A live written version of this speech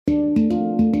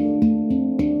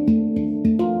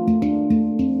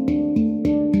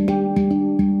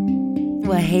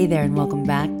Hey there, and welcome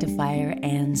back to Fire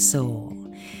and Soul.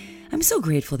 I'm so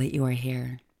grateful that you are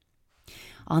here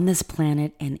on this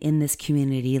planet and in this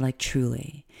community, like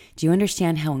truly. Do you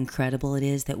understand how incredible it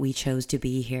is that we chose to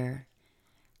be here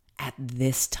at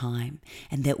this time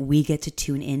and that we get to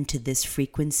tune into this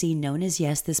frequency known as,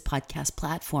 yes, this podcast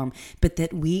platform, but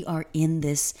that we are in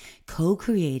this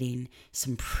co-creating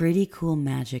some pretty cool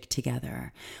magic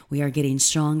together. We are getting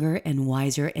stronger and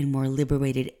wiser and more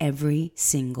liberated every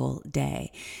single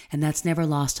day. And that's never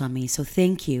lost on me. So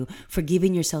thank you for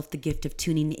giving yourself the gift of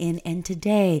tuning in. And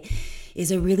today is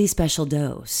a really special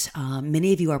dose.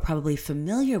 Many of you are probably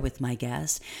familiar with my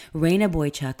guest, Rayna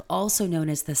Boychuk, also known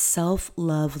as the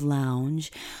Self-Love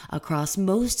Lounge, across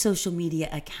most social media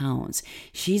accounts.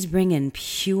 She's bringing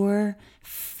pure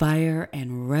fire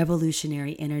and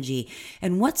revolutionary energy.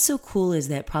 And what's so cool is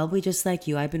that, probably just like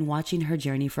you, I've been watching her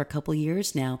journey for a couple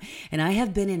years now, and I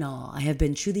have been in awe. I have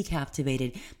been truly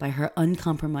captivated by her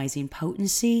uncompromising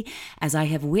potency as I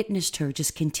have witnessed her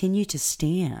just continue to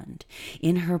stand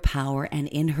in her power and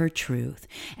in her truth,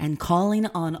 and calling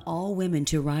on all women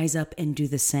to rise up and do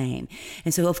the same.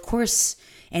 And so, of course,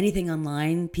 anything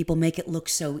online, people make it look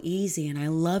so easy. And I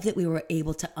love that we were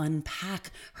able to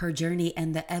unpack her journey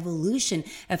and the evolution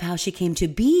of how she came to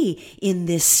be in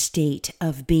this state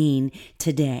of being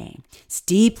today. It's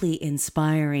deeply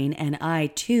inspiring. And I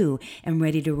too am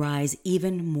ready to rise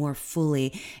even more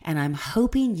fully. And I'm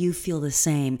hoping you feel the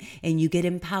same and you get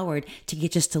empowered to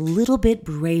get just a little bit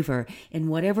braver in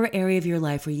whatever area of your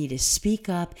life where you need to speak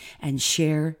up and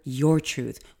share your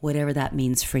truth, whatever that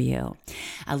means for you.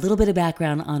 A little bit of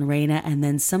background on Rayna, and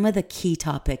then some of the key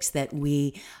topics that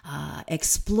we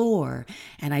explore.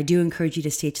 And I do encourage you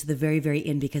to stay to the very, very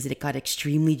end because it got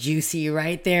extremely juicy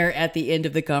right there at the end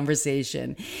of the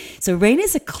conversation. So Rayna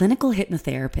is a clinical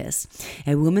hypnotherapist,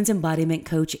 a woman's embodiment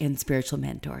coach, and spiritual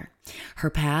mentor. Her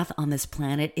path on this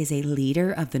planet is a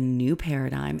leader of the new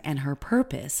paradigm, and her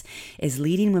purpose is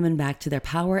leading women back to their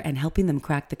power and helping them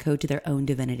crack the code to their own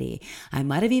divinity. I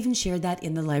might have even shared that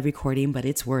in the live recording, but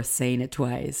it's worth saying it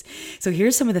twice. So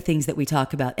here's some of the things that we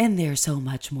talk about, and there's so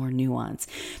much more nuance.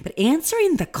 But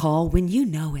answering the call when you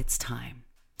know it's time.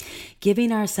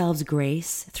 Giving ourselves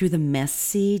grace through the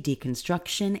messy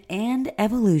deconstruction and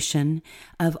evolution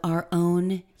of our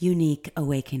own unique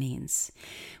awakenings.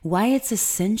 Why it's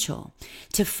essential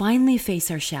to finally face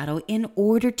our shadow in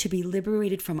order to be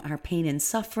liberated from our pain and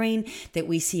suffering that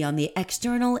we see on the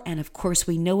external, and of course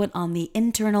we know it on the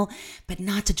internal, but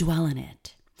not to dwell in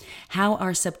it. How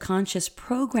our subconscious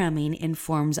programming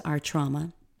informs our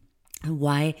trauma, and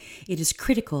why it is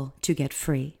critical to get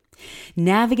free.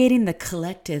 Navigating the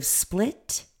collective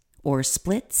split or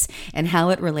splits and how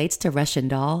it relates to Russian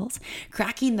dolls,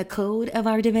 cracking the code of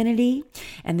our divinity,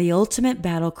 and the ultimate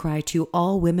battle cry to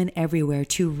all women everywhere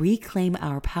to reclaim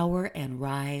our power and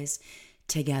rise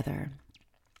together.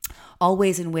 All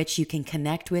ways in which you can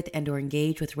connect with and or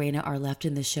engage with Rayna are left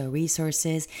in the show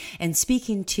resources. And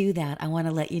speaking to that, I want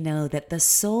to let you know that the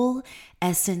Soul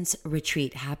Essence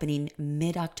Retreat happening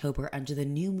mid-October under the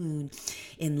new moon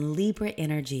in Libra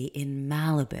energy in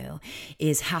Malibu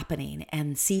is happening,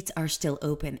 and seats are still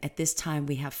open. At this time,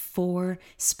 we have 4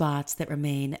 spots that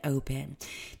remain open.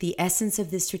 The essence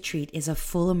of this retreat is a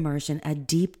full immersion, a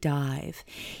deep dive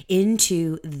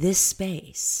into this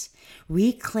space,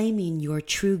 reclaiming your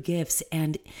true gifts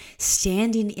and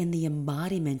standing in the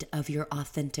embodiment of your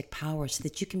authentic power so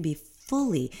that you can be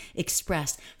fully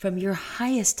expressed from your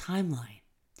highest timeline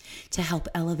to help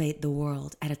elevate the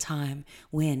world at a time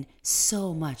when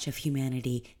so much of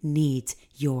humanity needs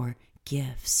your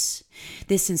gifts.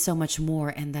 This and so much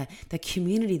more, and the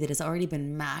community that has already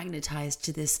been magnetized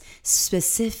to this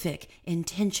specific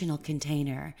intentional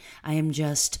container, I am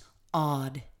just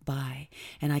awed by,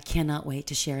 and I cannot wait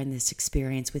to share in this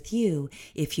experience with you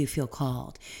if you feel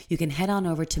called. You can head on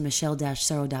over to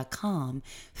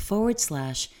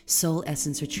michelle-sorrow.com/soul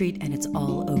essence retreat, and it's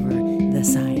all over the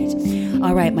site.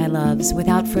 All right, my loves,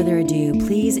 without further ado,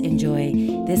 please enjoy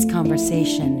this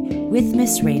conversation with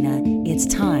Miss Rayna. It's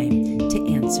time to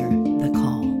answer the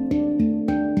call.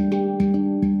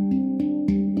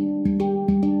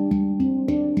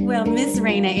 Well, Miss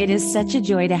Rayna, it is such a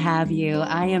joy to have you.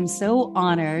 I am so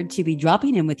honored to be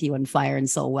dropping in with you on Fire and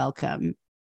Soul. Welcome. Thank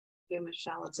you,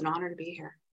 Michelle. It's an honor to be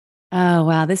here. Oh,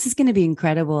 wow. This is going to be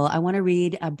incredible. I want to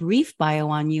read a brief bio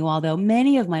on you, although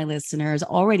many of my listeners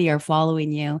already are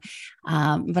following you.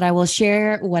 But I will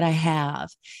share what I have.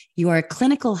 You are a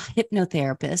clinical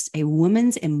hypnotherapist, a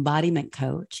woman's embodiment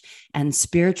coach, and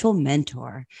spiritual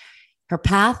mentor. Her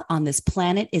path on this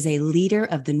planet is a leader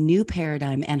of the new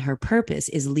paradigm, and her purpose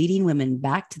is leading women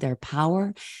back to their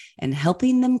power and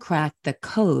helping them crack the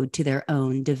code to their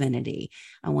own divinity.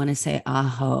 I want to say,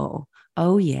 aho.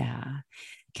 Oh, yeah.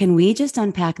 Can we just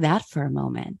unpack that for a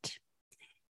moment?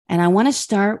 And I want to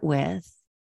start with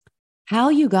how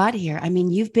you got here. I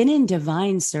mean, you've been in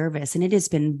divine service, and it has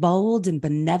been bold and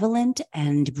benevolent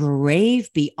and brave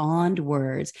beyond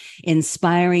words,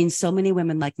 inspiring so many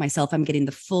women like myself. I'm getting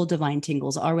the full divine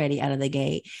tingles already out of the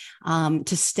gate,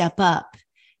 to step up,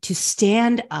 to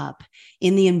stand up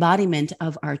in the embodiment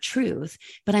of our truth.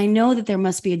 But I know that there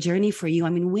must be a journey for you. I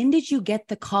mean, when did you get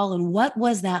the call, and what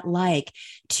was that like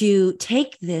to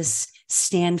take this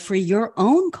stand for your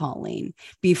own calling,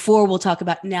 before we'll talk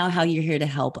about now how you're here to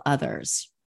help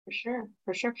others? For sure,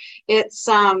 for sure. It's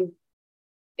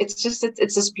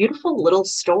it's this beautiful little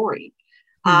story.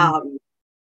 Mm-hmm.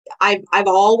 I've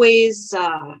always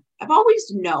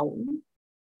known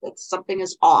that something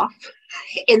is off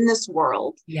in this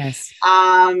world. Yes.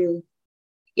 I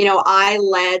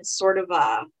led sort of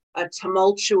a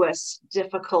tumultuous,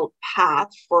 difficult path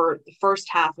for the first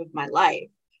half of my life.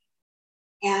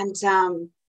 And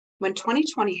when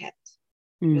 2020 hit,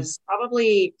 it was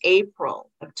probably April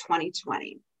of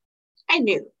 2020,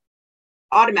 I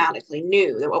automatically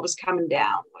knew that what was coming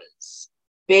down was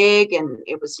big, and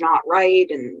it was not right,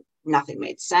 and nothing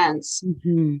made sense.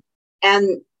 Mm-hmm.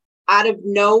 And out of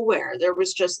nowhere, there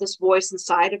was just this voice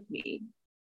inside of me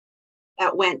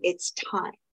that went, "It's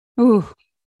time." Ooh.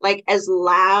 Like as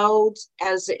loud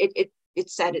as it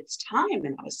said, "It's time."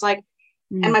 And I was like,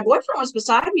 and my boyfriend was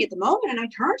beside me at the moment, and I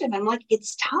turned to him. I'm like,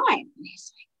 "It's time." And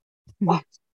he's like, "What?"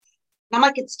 And I'm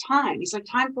like, "It's time." He's like,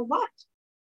 "Time for what?"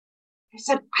 I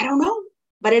said, "I don't know,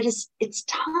 but it's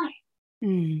time."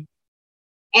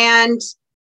 And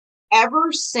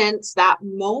ever since that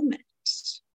moment,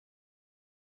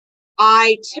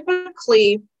 I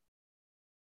typically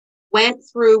went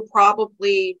through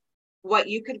probably what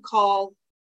you could call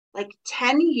like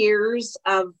 10 years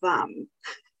of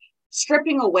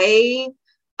stripping away,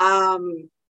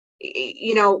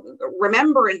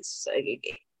 remembrance,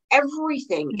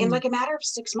 everything in like a matter of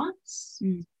 6 months.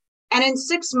 And in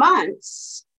 6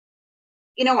 months,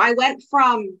 I went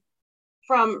from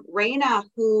Rayna,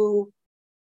 who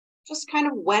just kind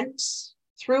of went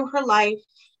through her life,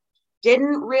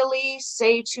 didn't really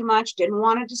say too much, didn't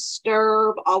want to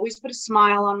disturb, always put a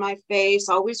smile on my face,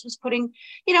 always was putting,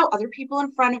 other people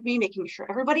in front of me, making sure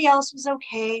everybody else was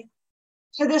okay,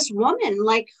 to this woman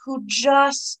like who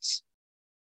just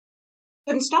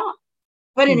couldn't stop,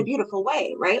 but in a beautiful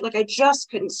way, right? Like I just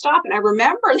couldn't stop. And I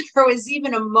remember there was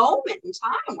even a moment in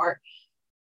time where,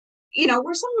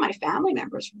 where some of my family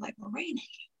members were like, "Well, Rayna,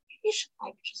 you should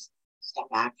like just step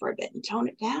back for a bit and tone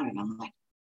it down." And I'm like,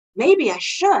 maybe I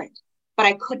should, but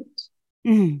I couldn't.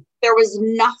 There was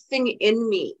nothing in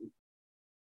me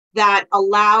that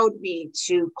allowed me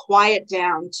to quiet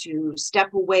down, to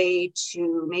step away,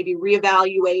 to maybe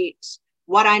reevaluate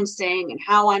what I'm saying and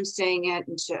how I'm saying it,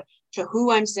 and to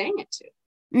who I'm saying it to.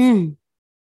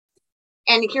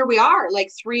 And here we are,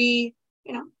 like 3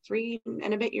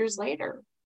 and a bit years later.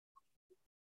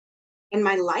 And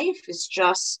my life is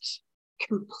just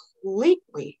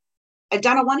completely, I've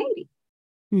done a 180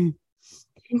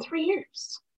 in 3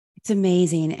 years. It's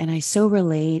amazing. And I so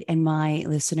relate. And my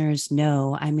listeners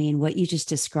know, I mean, what you just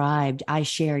described, I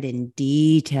shared in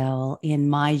detail in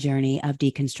my journey of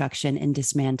deconstruction and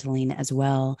dismantling as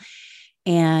well.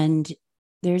 And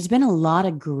there's been a lot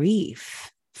of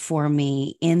grief for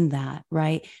me in that,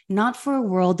 right? Not for a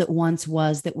world that once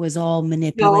was, that was all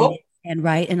manipulated and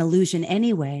right, an illusion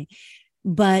anyway,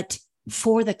 but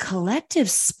for the collective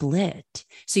split.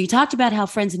 So you talked about how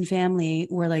friends and family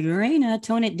were like, "Rayna,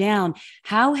 tone it down."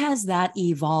 How has that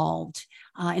evolved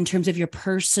in terms of your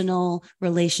personal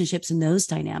relationships and those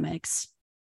dynamics?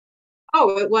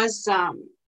 Oh, it was a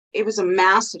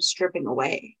massive stripping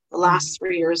away the last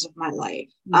 3 years of my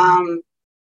life.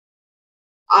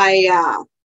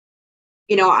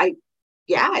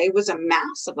 It was a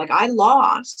massive, like I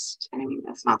lost, I mean,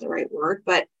 that's not the right word,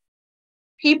 but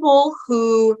people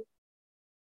who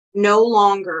no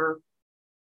longer,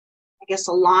 I guess,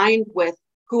 aligned with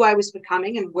who I was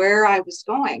becoming and where I was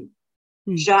going,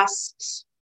 just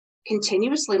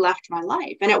continuously left my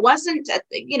life. And it wasn't,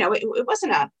 it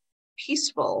wasn't a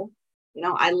peaceful,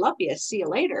 "I love you, see you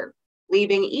later,"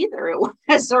 leaving either.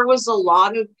 There was a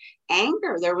lot of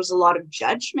anger. There was a lot of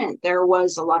judgment. There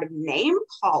was a lot of name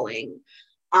calling.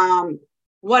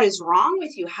 What is wrong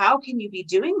with you? How can you be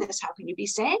doing this? How can you be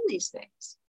saying these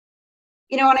things?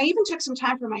 And I even took some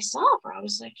time for myself where I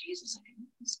was like, Jesus,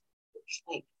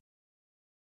 like,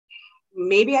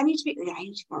 maybe I need to be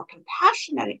more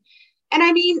compassionate. And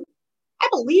I mean, I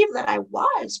believe that I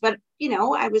was, but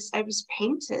I was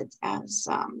painted as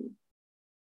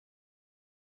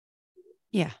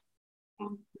yeah,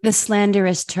 the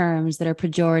slanderous terms that are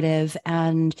pejorative,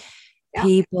 and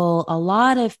a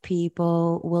lot of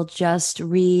people will just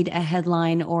read a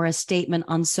headline or a statement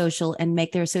on social and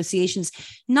make their associations,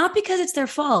 not because it's their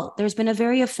fault. There's been a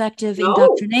very effective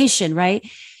indoctrination, right?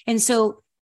 And so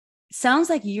sounds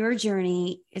like your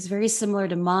journey is very similar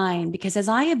to mine, because as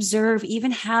I observe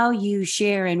even how you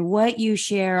share and what you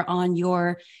share on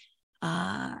your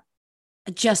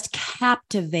just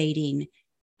captivating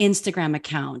Instagram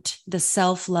account, the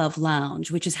Self-Love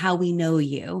Lounge, which is how we know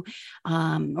you,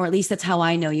 or at least that's how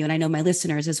I know you, and I know my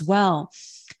listeners as well.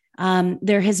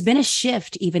 There has been a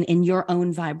shift even in your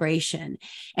own vibration.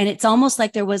 And it's almost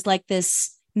like there was like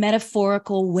this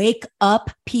metaphorical wake up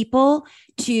people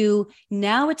to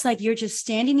now it's like you're just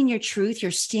standing in your truth. You're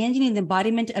standing in the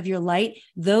embodiment of your light.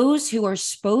 Those who are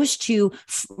supposed to,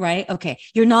 right? Okay.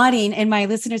 You're nodding and my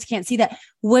listeners can't see that.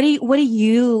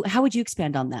 How would you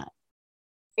expand on that?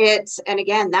 And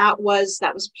again, that was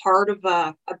part of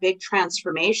a big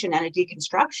transformation and a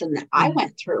deconstruction that I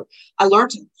went through. I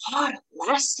learned a lot of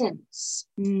lessons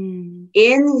in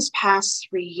these past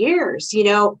 3 years.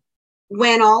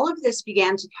 When all of this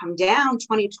began to come down,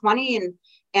 2020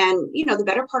 and the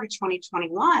better part of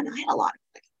 2021, I had a lot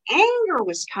of anger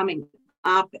was coming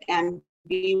up and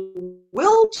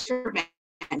bewilderment.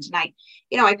 And I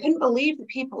couldn't believe the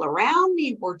people around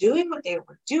me were doing what they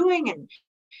were doing, and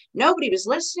nobody was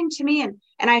listening to me. And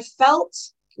I felt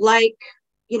like,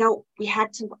 I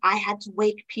had to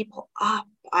wake people up.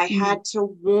 I had to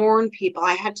warn people.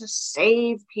 I had to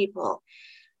save people.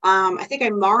 I think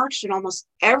I marched in almost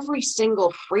every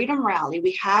single freedom rally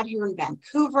we had here in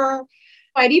Vancouver.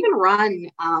 I'd even run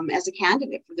as a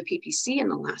candidate for the PPC in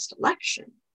the last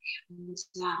election. And,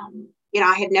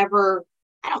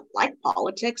 I don't like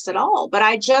politics at all, but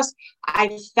I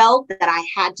felt that I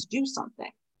had to do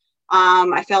something.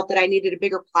 I felt that I needed a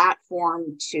bigger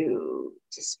platform to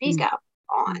speak up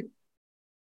on.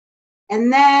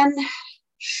 And then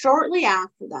shortly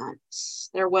after that,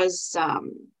 there was a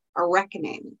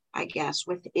reckoning, I guess,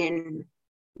 within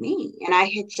me. And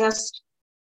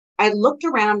I looked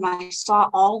around and I saw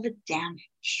all the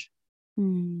damage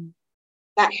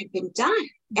that had been done.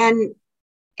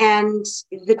 And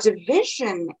the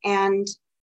division and,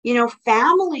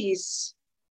 families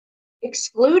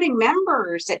excluding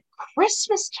members at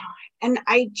Christmas time. And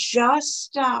I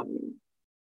just, I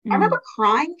remember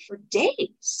crying for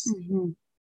days.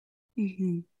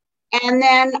 And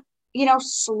then,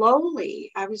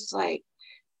 slowly I was like,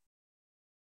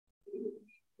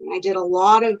 I did a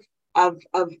lot of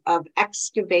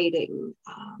excavating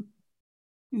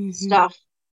stuff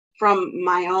from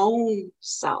my own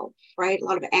self, right? A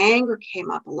lot of anger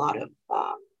came up, a lot of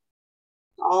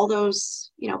all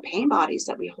those, pain bodies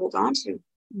that we hold on to.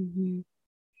 And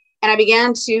I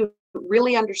began to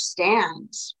really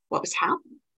understand what was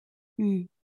happening.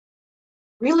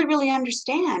 Really, really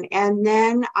understand. And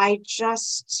then I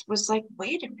just was like,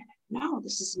 wait a minute. No,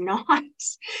 this is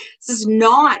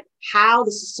not how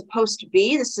this is supposed to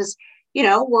be. This is,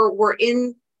 we're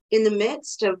in the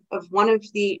midst of one of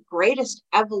the greatest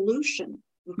evolution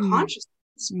in consciousness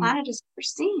this planet has ever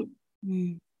seen.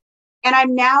 And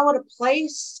I'm now at a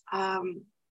place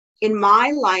in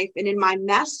my life and in my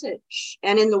message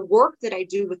and in the work that I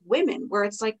do with women where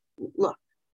it's like, look,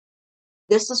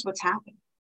 this is what's happening.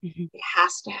 It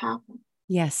has to happen.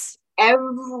 Yes.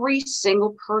 Every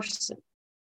single person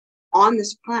on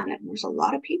this planet, and there's a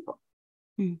lot of people,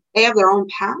 they have their own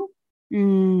path.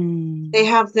 They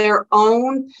have their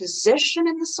own position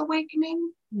in this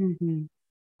awakening. And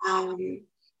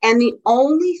the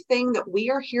only thing that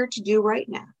we are here to do right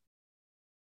now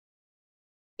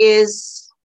is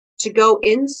to go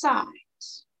inside,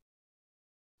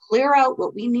 clear out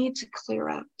what we need to clear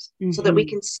out so that we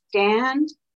can stand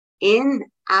in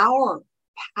our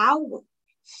power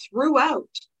throughout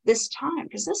this time,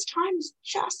 because this time is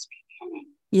just beginning.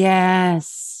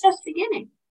 Yes. Just beginning.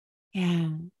 Yeah.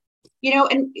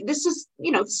 And this is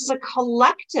a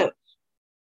collective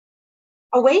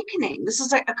awakening. This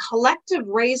is a collective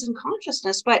raise in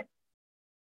consciousness, but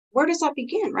where does that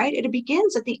begin, right? It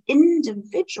begins at the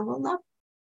individual level.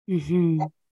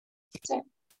 That's it.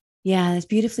 Yeah, that's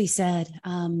beautifully said.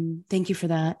 Thank you for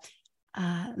that.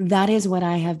 That is what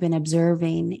I have been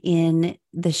observing in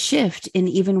the shift in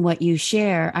even what you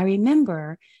share. I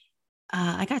remember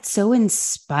I got so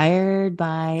inspired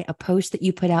by a post that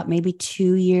you put out maybe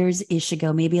 2 years-ish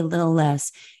ago, maybe a little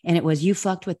less. And it was, you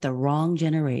fucked with the wrong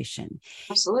generation.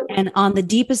 Absolutely. And on the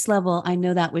deepest level, I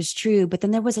know that was true, but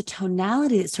then there was a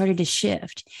tonality that started to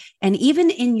shift. And even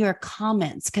in your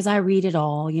comments, because I read it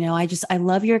all, I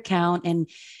love your account. And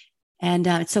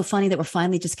it's so funny that we're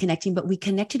finally just connecting, but we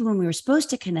connected when we were supposed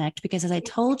to connect, because as I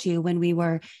told you, when we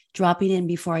were dropping in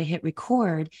before I hit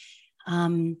record,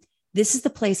 this is the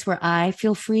place where I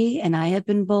feel free, and I have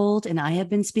been bold, and I have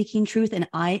been speaking truth, and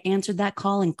I answered that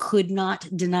call and could not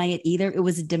deny it either. It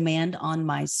was a demand on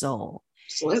my soul.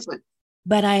 Absolutely.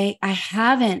 But I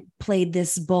haven't played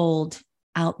this bold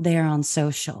out there on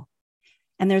social.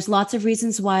 And there's lots of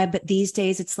reasons why, but these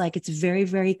days it's very,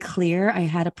 very clear. I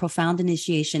had a profound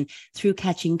initiation through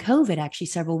catching COVID actually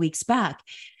several weeks back.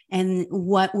 And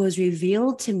what was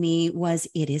revealed to me was,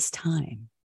 it is time.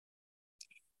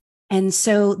 And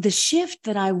so the shift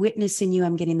that I witness in you,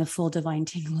 I'm getting the full divine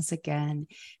tingles again,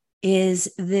 is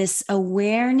this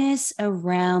awareness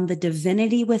around the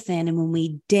divinity within. And when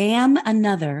we damn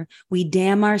another, we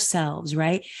damn ourselves,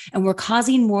 right? And we're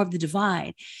causing more of the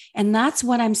divide. And that's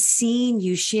what I'm seeing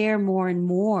you share more and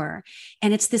more.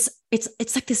 And it's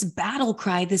like this battle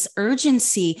cry, this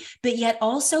urgency, but yet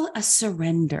also a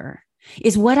surrender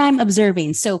is what I'm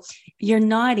observing. So you're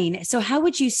nodding. So how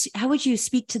would you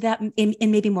speak to that in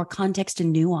maybe more context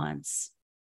and nuance?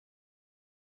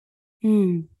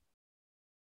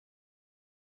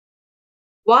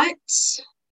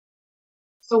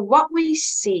 What we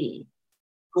see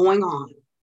going on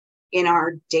in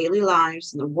our daily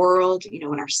lives, in the world, in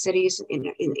our cities,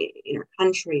 in our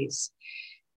countries,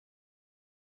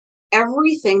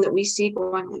 everything that we see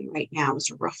going on right now is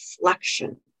a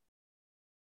reflection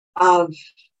of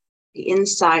the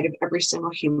inside of every single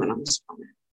human on this planet.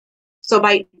 So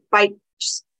by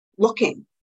just looking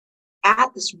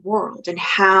at this world and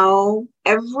how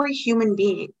every human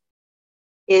being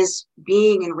is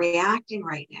being and reacting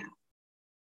right now,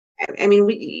 I mean,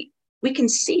 we can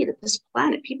see that this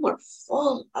planet, people are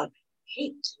full of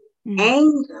hate,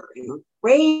 anger, and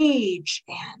rage,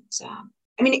 and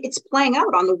I mean, it's playing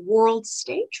out on the world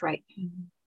stage right now.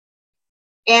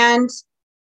 And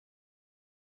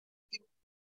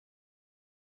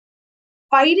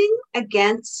fighting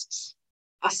against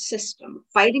a system,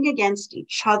 fighting against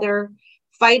each other,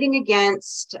 fighting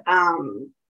against the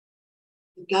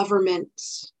government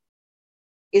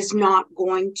is not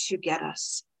going to get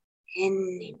us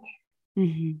anywhere.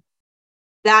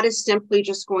 That is simply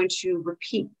just going to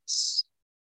repeat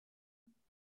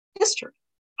history.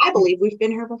 I believe we've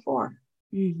been here before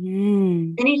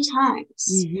many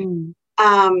times.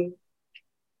 And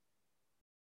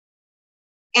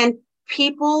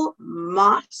people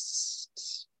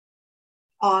must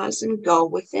pause and go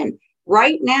within.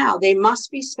 Right now, they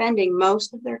must be spending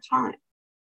most of their time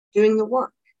doing the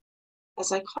work,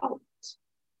 as I call it.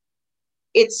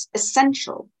 It's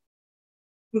essential,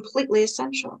 completely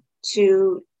essential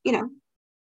to, to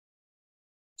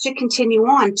continue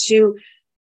on, to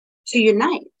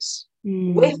unite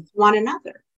with one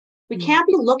another. We can't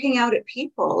be looking out at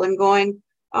people and going,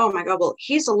 oh my God, well,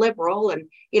 he's a liberal, and,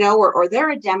 or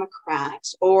they're a Democrat,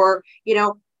 or,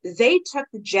 they took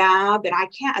the jab and I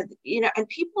can't, and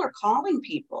people are calling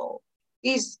people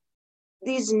these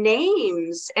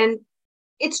names, and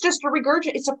it's just a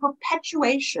regurgitation. It's a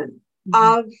perpetuation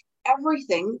of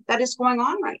everything that is going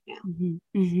on right now.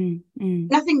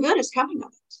 Nothing good is coming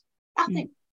of it.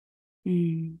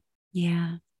 Nothing.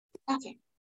 Yeah. Nothing.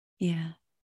 Yeah.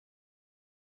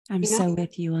 I'm so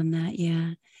with you on that.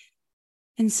 Yeah.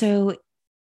 And so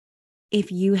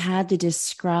if you had to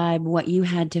describe what you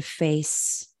had to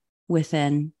face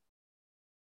within,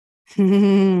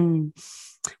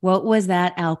 what was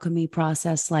that alchemy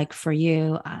process like for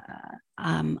you?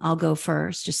 I'll go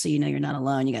first, just so you know you're not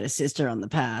alone. You got a sister on the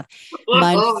path.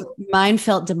 Mine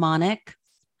felt demonic.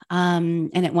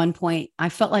 And at one point, I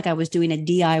felt like I was doing a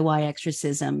DIY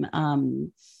exorcism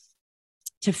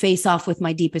to face off with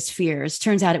my deepest fears.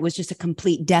 Turns out it was just a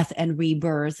complete death and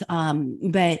rebirth.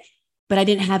 But I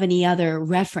didn't have any other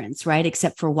reference, right?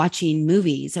 Except for watching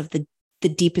movies of the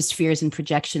deepest fears and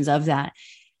projections of that.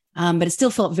 But it still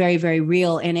felt very, very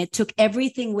real. And it took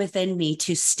everything within me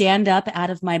to stand up out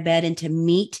of my bed and to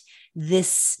meet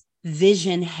this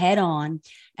vision head on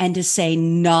and to say,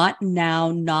 not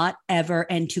now, not ever,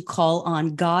 and to call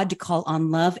on God, to call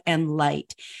on love and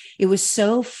light. It was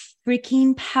so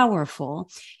freaking powerful.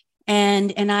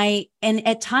 And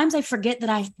at times I forget that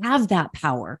I have that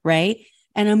power, right?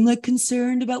 And I'm like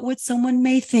concerned about what someone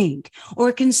may think,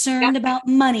 or concerned about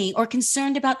money, or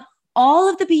concerned about all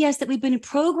of the BS that we've been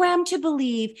programmed to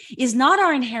believe is not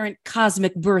our inherent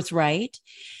cosmic birthright.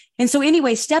 And so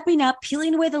anyway, stepping up,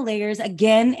 peeling away the layers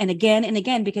again and again and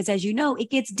again, because as you know, it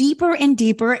gets deeper and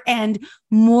deeper and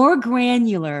more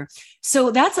granular. So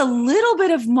that's a little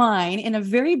bit of mine in a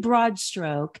very broad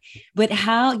stroke, but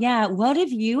what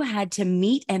have you had to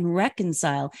meet and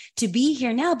reconcile to be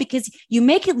here now? Because you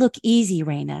make it look easy,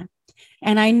 Rayna.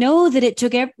 And I know that it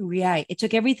took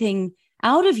everything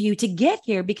out of you to get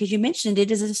here, because you mentioned it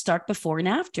as a start before and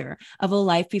after of a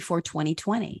life before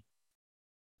 2020.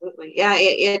 Absolutely. Yeah,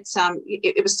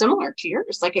 it was similar to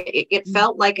yours. Like it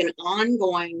felt like an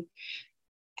ongoing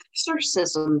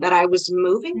exorcism that I was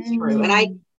moving through.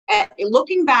 And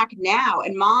looking back now,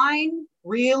 and mine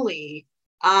really,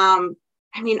 I've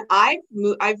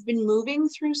been moving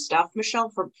through stuff,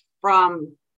 Michelle,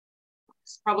 from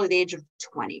probably the age of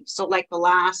 20. So like the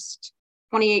last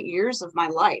 28 years of my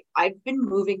life, I've been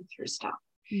moving through stuff.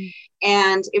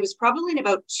 And it was probably in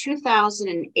about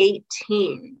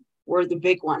 2018 where the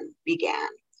big one began.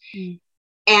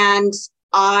 And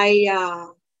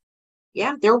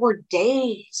there were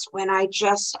days when I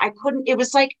couldn't, it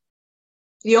was like,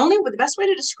 the best way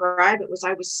to describe it was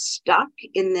I was stuck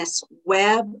in this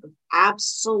web of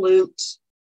absolute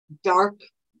dark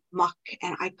muck,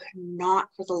 and I could not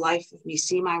for the life of me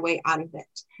see my way out of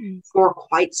it for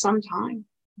quite some time.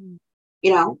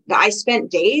 I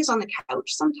spent days on the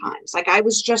couch sometimes. Like I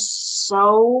was just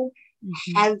so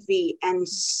heavy and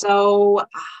so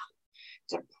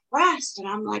depressed. And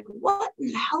I'm like, what in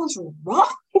the hell is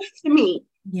wrong with me?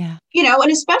 Yeah.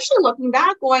 And especially looking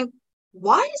back going,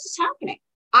 why is this happening?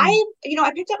 I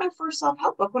picked up my first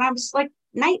self-help book when I was like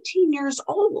 19 years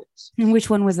old. And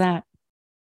which one was that?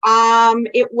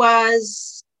 It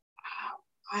was,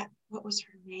 what was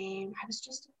her name? I was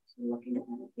just looking at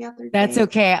it the other day. That's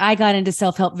okay. I got into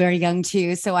self-help very young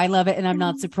too. So I love it. And I'm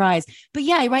not surprised, but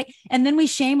yeah, right. And then we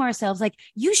shame ourselves. Like,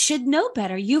 you should know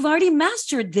better. You've already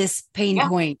mastered this pain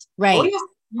point. Right.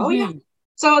 Oh yeah.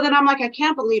 So then I'm like, I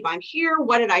can't believe I'm here.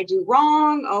 What did I do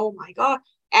wrong? Oh my God.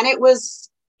 And it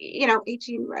was,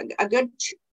 18, a good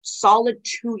solid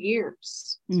 2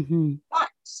 years. But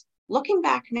looking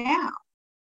back now,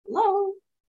 hello,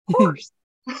 of course,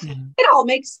 it all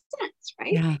makes sense,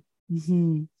 right? Yeah.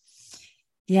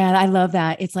 Yeah, I love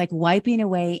that. It's like wiping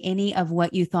away any of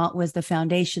what you thought was the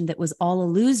foundation that was all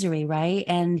illusory, right?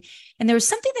 And there was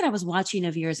something that I was watching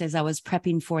of yours as I was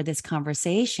prepping for this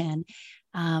conversation.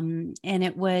 And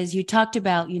it was, you talked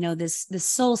about, this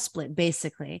soul split,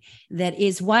 basically, that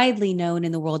is widely known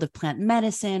in the world of plant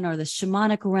medicine or the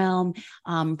shamanic realm,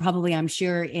 probably, I'm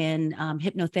sure, in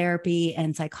hypnotherapy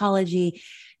and psychology,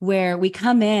 where we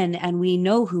come in and we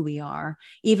know who we are,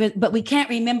 but we can't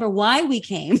remember why we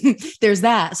came. There's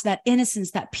that. So that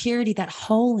innocence, that purity, that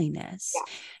holiness. Yeah.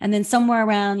 And then somewhere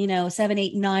around, 7,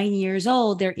 8, 9 years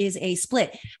old, there is a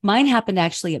split. Mine happened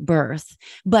actually at birth,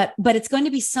 but it's going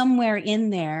to be somewhere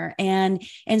in there. And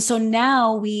so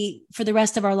now we, for the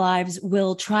rest of our lives,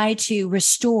 will try to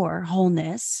restore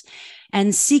wholeness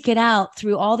and seek it out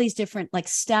through all these different like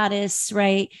status,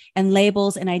 right? And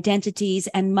labels and identities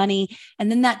and money. And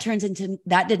then that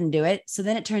didn't do it. So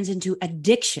then it turns into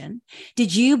addiction.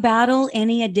 Did you battle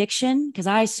any addiction? Because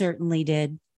I certainly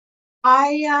did.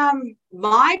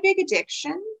 My big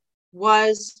addiction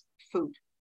was food.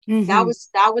 That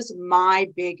was my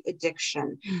big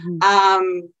addiction. I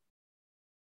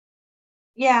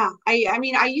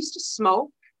used to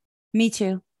smoke. Me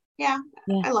too. Yeah,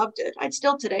 I loved it. I'd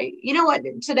still today. You know what?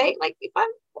 Today, like if I'm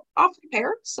off to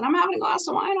Paris and I'm having a glass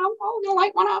of wine, I'll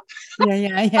light one up.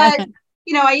 Yeah. But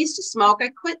I used to smoke. I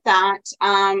quit that.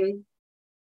 I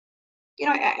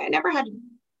never had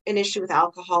an issue with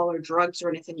alcohol or drugs or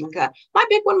anything like that. My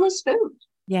big one was food.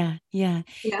 Yeah. Isn't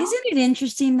it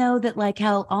interesting though that like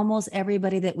how almost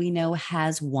everybody that we know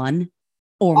has one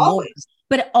or more,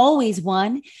 but always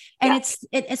one. And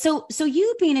so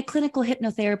you being a clinical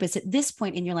hypnotherapist at this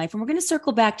point in your life, and we're going to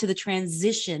circle back to the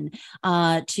transition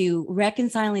to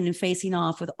reconciling and facing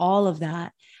off with all of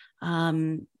that.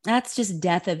 That's just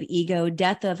death of ego,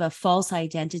 death of a false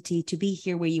identity to be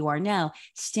here where you are now,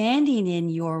 standing in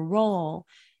your role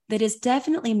that is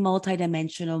definitely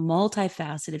multidimensional,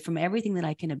 multifaceted from everything that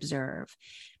I can observe.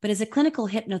 But as a clinical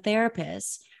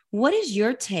hypnotherapist, what is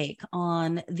your take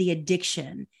on the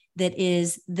addiction that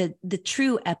is the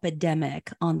true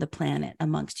epidemic on the planet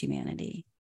amongst humanity?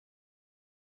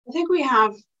 I think we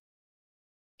have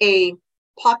a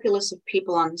populace of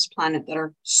people on this planet that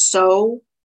are so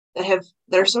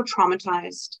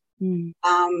traumatized,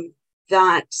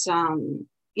 that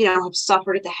have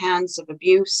suffered at the hands of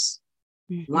abuse,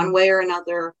 one way or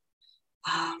another,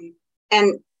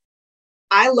 and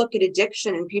I look at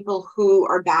addiction and people who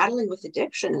are battling with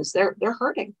addiction as they're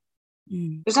hurting.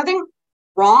 There's nothing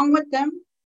wrong with them.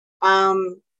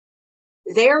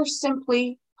 They're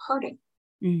simply hurting.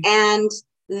 And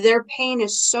their pain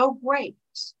is so great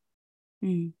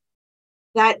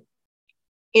that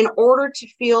in order to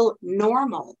feel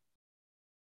normal,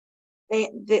 they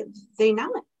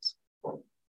numb it.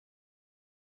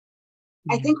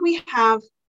 I think we have,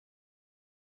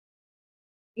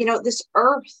 this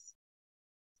earth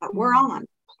that we're on,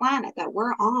 planet that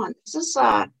we're on.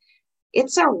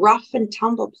 It's a rough and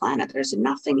tumble planet. There's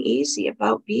nothing easy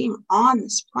about being on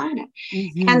this planet.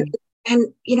 And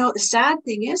the sad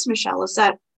thing is, Michelle, is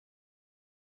that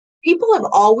people have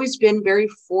always been very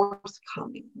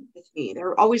forthcoming with me.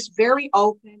 They're always very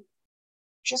open,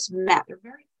 just met.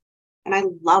 And I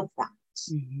love that.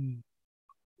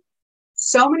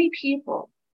 So many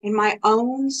people in my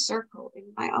own circle,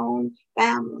 in my own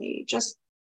family, just,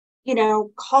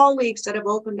 colleagues that have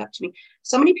opened up to me.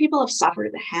 So many people have suffered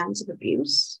at the hands of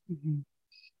abuse,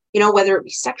 whether it be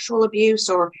sexual abuse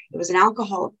or it was an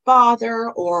alcoholic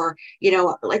father or,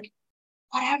 like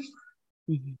whatever.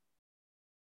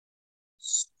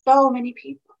 So many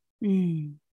people.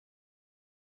 And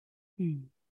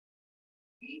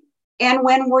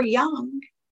when we're young,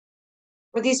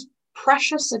 we're these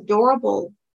precious,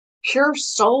 adorable, pure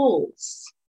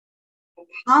souls that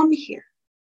come here.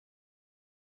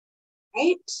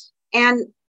 Right? And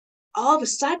all of a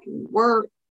sudden we're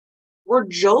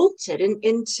jolted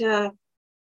into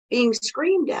being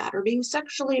screamed at or being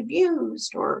sexually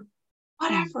abused or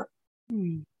whatever.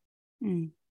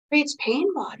 Creates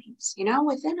pain bodies,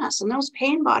 within us. And those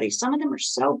pain bodies, some of them are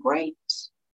so great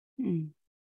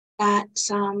that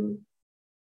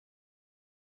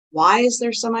why is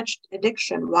there so much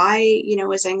addiction? Why,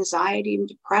 is anxiety and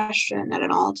depression at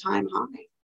an all-time high?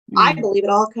 I believe it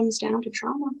all comes down to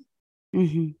trauma.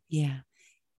 Yeah.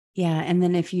 And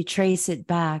then if you trace it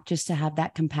back, just to have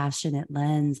that compassionate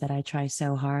lens that I try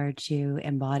so hard to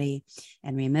embody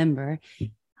and remember,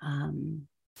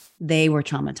 they were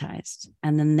traumatized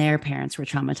and then their parents were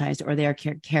traumatized or their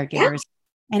caregivers.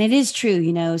 And it is true,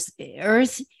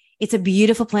 Earth, it's a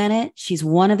beautiful planet. She's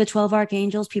one of the 12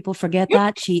 archangels. People forget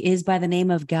that. She is by the name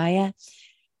of Gaia.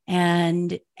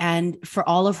 And for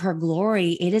all of her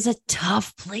glory, it is a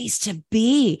tough place to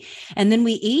be. And then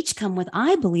we each come with,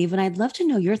 I believe, and I'd love to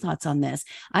know your thoughts on this.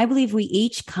 I believe we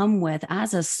each come with,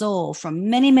 as a soul from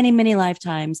many, many, many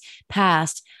lifetimes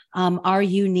past, our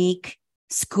unique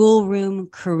schoolroom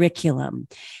curriculum.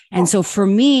 And so for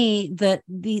me,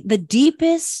 the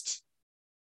deepest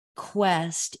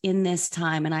quest in this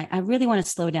time, and I really want to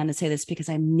slow down to say this because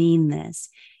I mean this,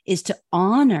 is to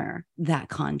honor that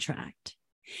contract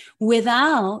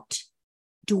without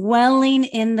dwelling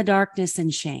in the darkness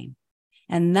and shame.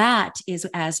 And that is,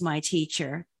 as my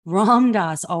teacher, Ram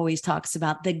Dass, always talks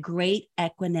about, the great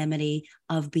equanimity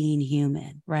of being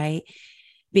human, right?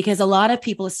 Because a lot of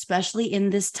people, especially in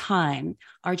this time,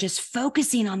 are just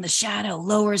focusing on the shadow,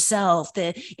 lower self,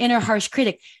 the inner harsh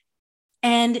critic.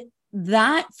 And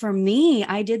that, for me,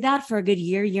 I did that for a good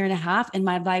year and a half, and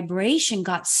my vibration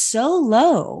got so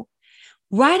low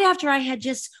right after I had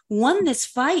just won this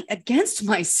fight against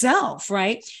myself,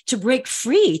 right? To break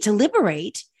free, to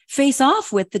liberate, face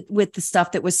off with the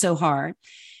stuff that was so hard.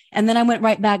 And then I went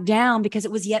right back down because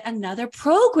it was yet another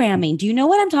programming. Do you know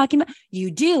what I'm talking about?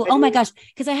 You do. Oh my gosh.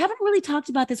 Because I haven't really talked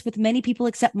about this with many people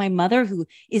except my mother, who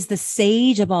is the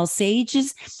sage of all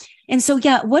sages. And so,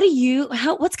 yeah,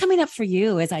 what's coming up for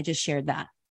you as I just shared that?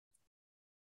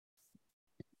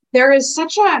 There is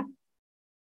such a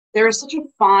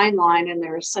fine line and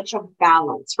there is such a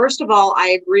balance. First of all, I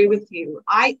agree with you.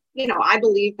 I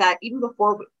believe that even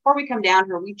before we come down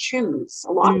here, we choose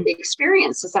a lot of the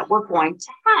experiences that we're going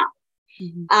to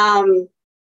have.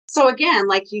 So again,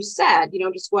 like you said,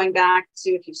 just going back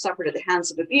to if you suffered at the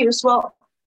hands of abuse, well,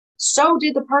 so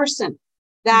did the person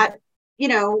that,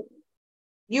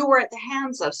 you were at the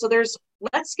hands of. So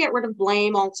let's get rid of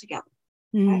blame altogether.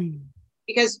 Okay?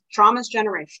 Because trauma is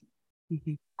generational.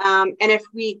 And if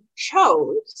we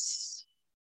chose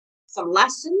some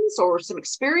lessons or some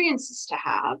experiences to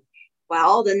have,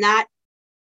 well, then that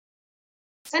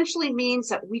essentially means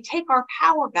that we take our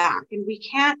power back and we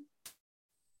can't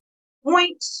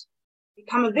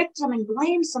become a victim and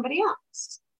blame somebody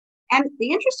else. And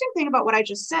the interesting thing about what I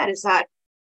just said is that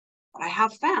what I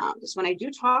have found is when I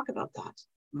do talk about that,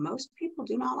 most people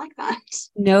do not like that.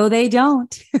 No, they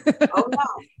don't. Oh, no.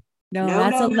 No,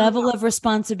 that's a level of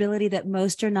responsibility that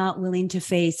most are not willing to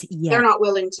face yet. They're not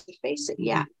willing to face it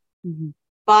yet.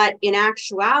 But in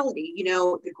actuality,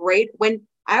 when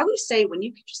I always say, when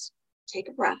you can just take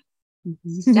a breath,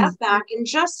 step back and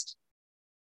just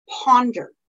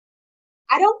ponder.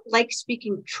 I don't like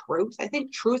speaking truth. I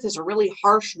think truth is a really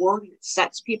harsh word and it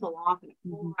sets people off and it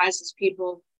polarizes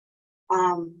people.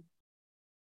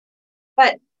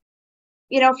 But,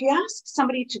 if you ask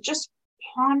somebody to just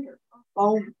ponder for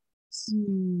moments,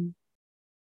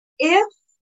 if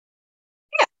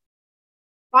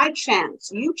by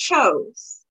chance you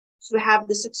chose to have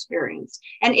this experience,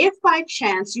 and if by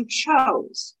chance you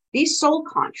chose these soul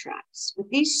contracts with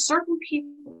these certain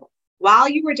people while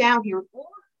you were down here, or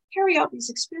carry out these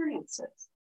experiences,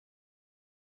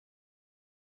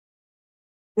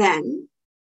 then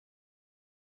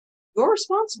you're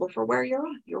responsible for where you're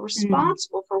at. You're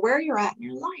responsible for where you're at in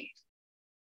your life.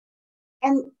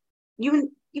 And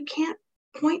you can't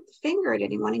point the finger at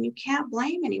anyone and you can't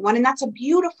blame anyone. And that's a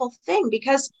beautiful thing,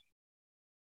 because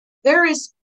there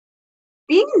is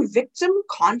being in victim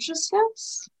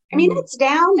consciousness. I mean, it's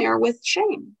down there with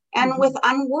shame and with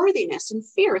unworthiness and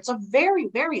fear. It's a very,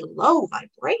 very low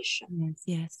vibration.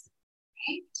 Yes.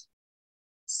 Right?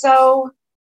 So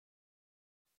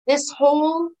this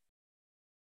whole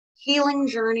healing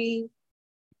journey,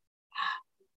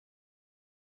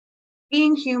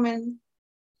 being human,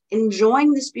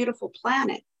 enjoying this beautiful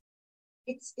planet,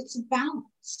 it's a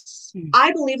balance.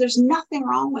 I believe there's nothing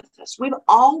wrong with us. We've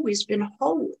always been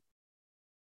whole.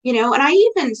 And I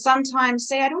even sometimes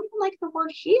say, I don't even like the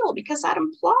word heal, because that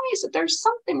implies that there's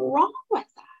something wrong with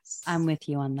us. I'm with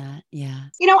you on that. Yeah.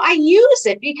 I use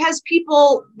it because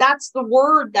people, that's the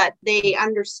word that they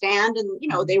understand and,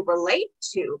 they relate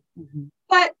to.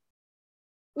 But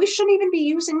we shouldn't even be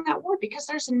using that word, because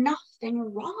there's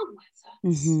nothing wrong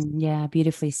with us. Yeah,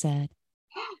 beautifully said.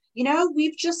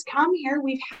 We've just come here.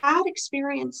 We've had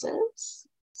experiences.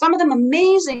 Some of them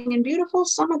amazing and beautiful.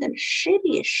 Some of them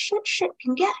shitty as shit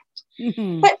can get.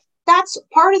 But that's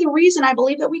part of the reason I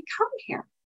believe that we come here.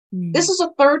 This is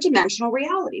a third dimensional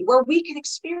reality where we can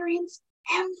experience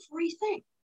everything.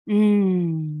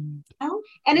 And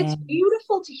it's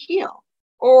beautiful to heal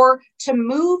or to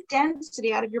move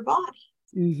density out of your body.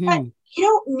 But you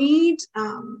don't need,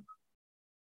 I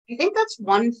think that's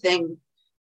one thing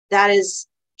that is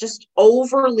just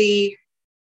overly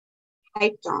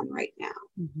hyped on right now.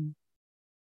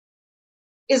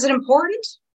 Is it important?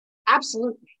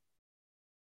 Absolutely.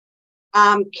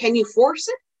 Can you force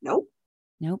it? Nope.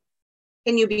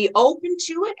 Can you be open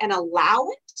to it and allow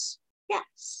it?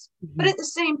 Yes. But at the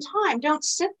same time, don't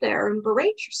sit there and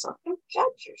berate yourself. Don't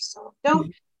judge yourself.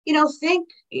 Don't, think,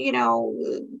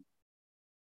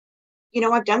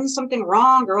 I've done something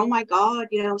wrong, or, oh my God,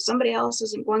 somebody else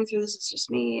isn't going through this. It's just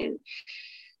me. And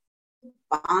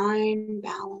find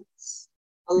balance.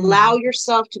 Allow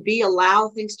yourself to allow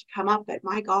things to come up. But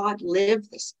my God, live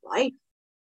this life.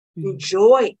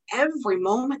 Enjoy every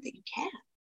moment that you can.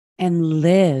 And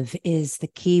live is the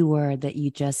key word that you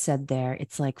just said there.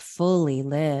 It's like fully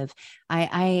live.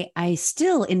 I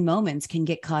still in moments can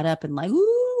get caught up in like,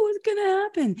 ooh, what's going to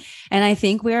happen? And I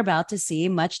think we're about to see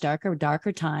much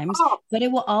darker times, but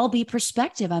it will all be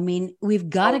perspective. I mean, we've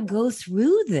got to go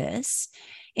through this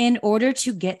in order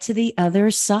to get to the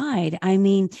other side. I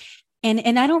mean,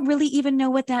 and I don't really even know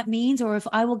what that means, or if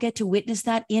I will get to witness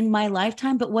that in my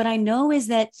lifetime. But what I know is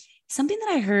that something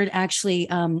that I heard actually,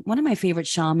 one of my favorite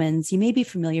shamans, you may be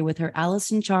familiar with her,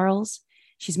 Allison Charles.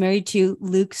 She's married to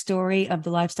Luke Story of the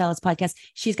Lifestylist podcast.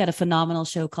 She's got a phenomenal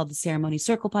show called the Ceremony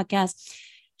Circle podcast.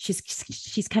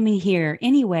 She's coming here.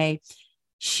 Anyway,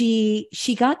 she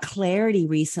got clarity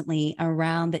recently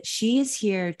around that she is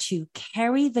here to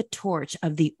carry the torch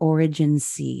of the origin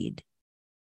seed.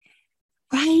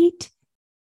 Right?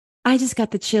 I just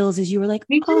got the chills as you were like,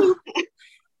 oh.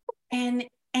 And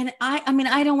I mean,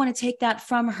 I don't want to take that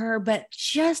from her, but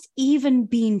just even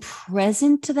being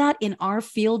present to that in our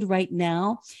field right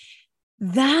now,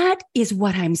 that is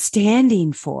what I'm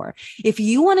standing for. If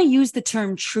you want to use the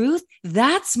term truth,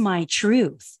 that's my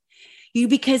truth.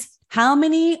 Because how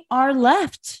many are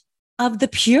left of the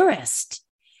purest?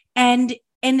 And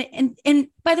by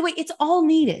the way, it's all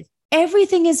needed.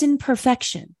 Everything is in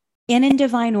perfection and in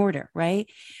divine order, right?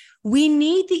 We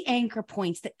need the anchor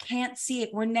points that can't see it.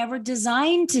 We're never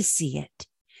designed to see it,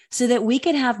 so that we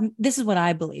could have, this is what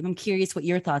I believe. I'm curious what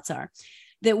your thoughts are,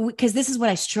 because this is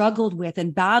what I struggled with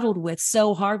and battled with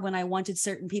so hard when I wanted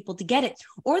certain people to get it,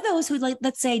 or those who, like,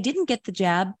 let's say, didn't get the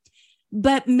jab,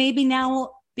 but maybe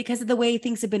now, because of the way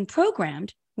things have been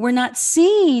programmed, we're not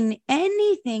seeing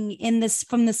anything in this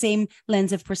from the same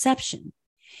lens of perception.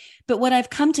 But what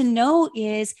I've come to know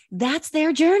is that's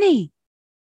their journey.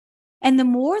 And the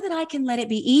more that I can let it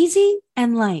be easy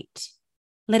and light,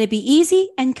 let it be easy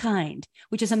and kind,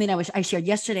 which is something I shared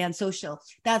yesterday on social.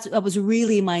 That was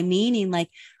really my meaning. Like,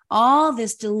 all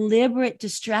this deliberate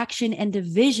distraction and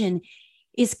division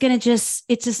is going to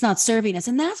it's just not serving us.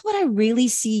 And that's what I really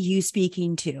see you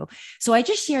speaking to. So I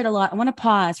just shared a lot. I want to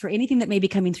pause for anything that may be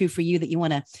coming through for you that you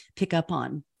want to pick up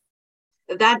on.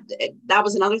 That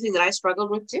was another thing that I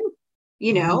struggled with too,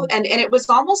 and it was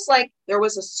almost like there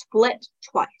was a split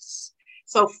twice.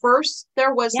 So first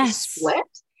there was a split,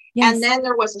 and then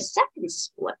there was a second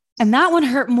split. And that one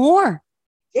hurt more.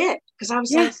 It did, because I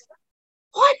was like,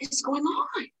 what is going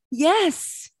on?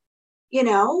 Yes.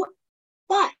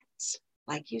 But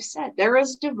like you said, there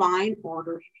is divine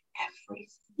order in everything.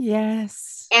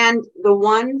 Yes. And the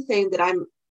one thing that I'm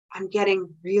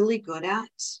getting really good at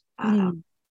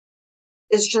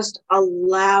is just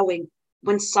allowing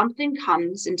when something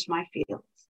comes into my field,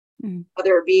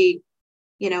 whether it be,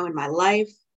 in my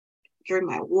life, during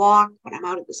my walk, when I'm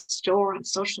out at the store, on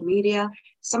social media,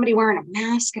 somebody wearing a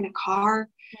mask in a car.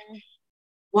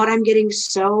 What I'm getting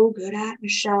so good at,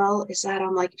 Michelle, is that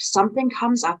I'm like, if something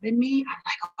comes up in me, I'm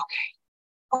like, okay.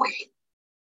 I'm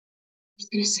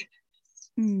gonna say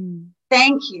this.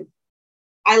 Thank you.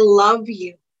 I love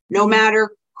you. No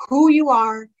matter who you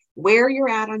are, where you're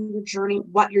at on your journey,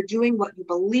 what you're doing, what you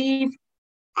believe,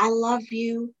 I love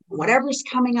you. Whatever's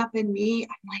coming up in me,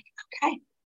 I'm like, okay,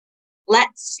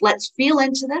 let's feel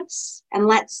into this, and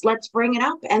let's bring it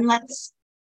up, and let's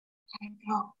let it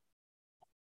go.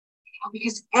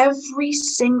 Because every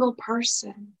single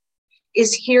person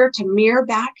is here to mirror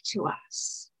back to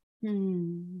us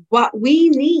what we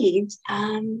need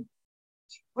to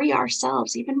free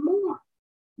ourselves even more.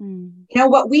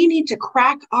 What we need to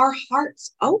crack our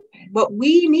hearts open, what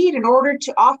we need in order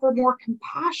to offer more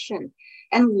compassion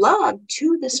and love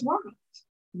to this world.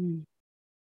 3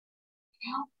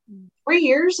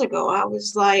 years ago, I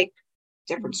was like,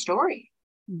 different story.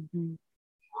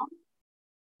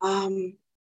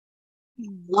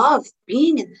 Love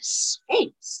being in this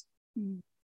space.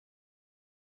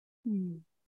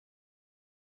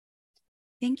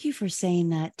 Thank you for saying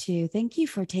that too. Thank you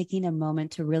for taking a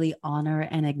moment to really honor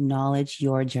and acknowledge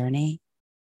your journey,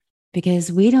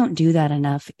 because we don't do that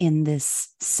enough in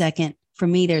this second. For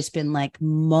me, there's been like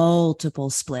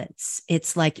multiple splits.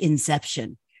 It's like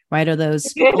Inception, right? Or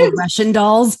those old Russian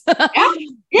dolls.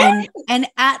 And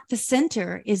at the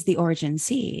center is the origin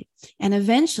seed. And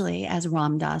eventually, as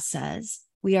Ram Dass says,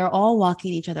 we are all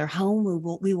walking each other home.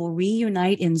 We will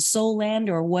reunite in Soul Land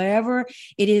or wherever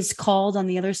it is called on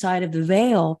the other side of the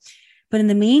veil. But in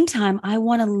the meantime, I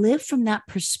want to live from that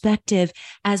perspective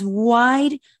as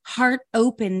wide, heart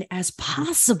open as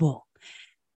possible.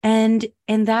 And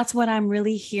that's what I'm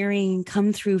really hearing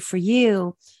come through for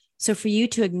you. So for you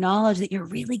to acknowledge that you're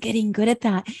really getting good at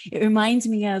that, it reminds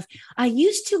me of, I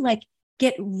used to like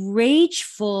get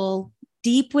rageful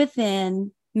deep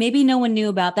within. Maybe no one knew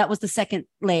about that. Was the second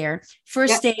layer.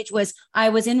 First stage was I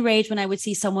was enraged when I would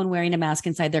see someone wearing a mask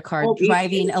inside their car,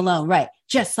 driving alone. Right.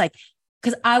 Just like,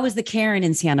 because I was the Karen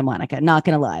in Santa Monica, not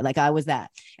going to lie. Like I was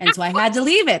that. And so I had to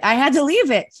leave it.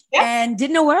 And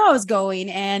didn't know where I was going.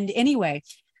 And anyway,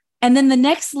 and then the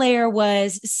next layer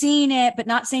was seeing it, but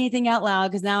not saying anything out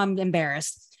loud because now I'm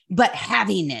embarrassed, but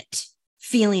having it,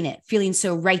 feeling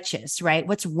so righteous, right?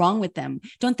 What's wrong with them?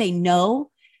 Don't they know?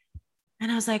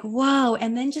 And I was like, whoa.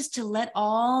 And then just to let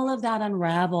all of that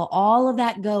unravel, all of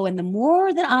that go. And the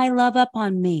more that I love up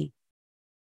on me,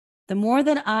 the more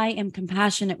that I am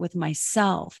compassionate with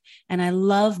myself and I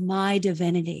love my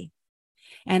divinity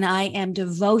and I am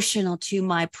devotional to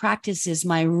my practices,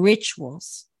 my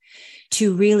rituals,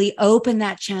 to really open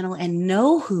that channel and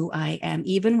know who I am,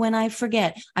 even when I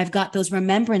forget. I've got those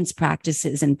remembrance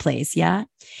practices in place. Yeah.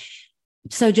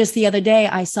 So just the other day,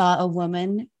 I saw a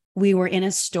woman. We were in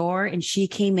a store and she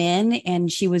came in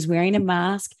and she was wearing a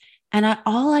mask. And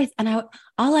all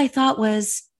I thought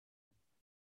was,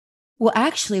 well,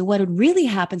 actually, what had really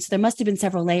happened. So there must have been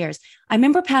several layers. I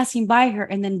remember passing by her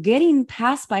and then getting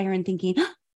passed by her and thinking,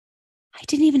 oh, I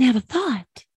didn't even have a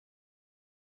thought.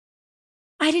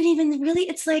 I didn't even really,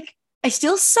 it's like, I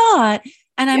still saw it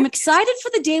and I'm excited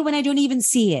for the day when I don't even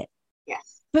see it.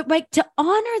 Yes. But like to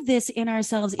honor this in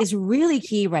ourselves is really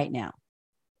key right now.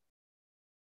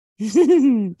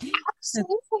 Absolutely.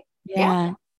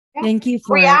 Yeah. Thank you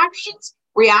for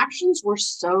reactions were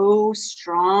so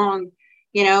strong,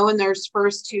 in those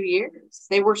first 2 years.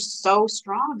 They were so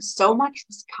strong. So much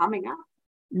was coming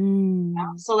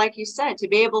up. So like you said, to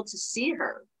be able to see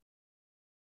her.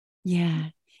 Yeah.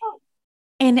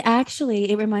 And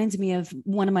actually, it reminds me of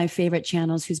one of my favorite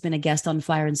channels who's been a guest on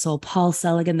Fire and Soul, Paul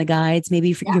Seligan, the Guides.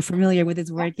 Maybe you're familiar with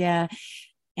his work. Yeah.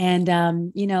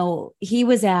 And, he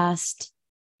was asked,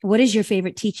 what is your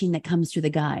favorite teaching that comes through the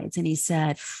Guides? And he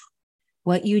said,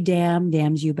 what you damn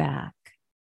damns you back.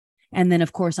 And then,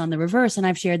 of course, on the reverse, and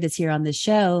I've shared this here on this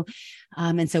show,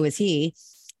 and so is he,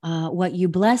 what you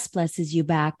bless blesses you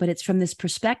back. But it's from this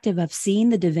perspective of seeing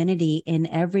the divinity in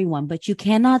everyone, but you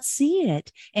cannot see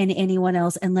it in anyone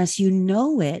else unless you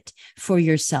know it for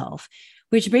yourself.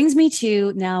 Which brings me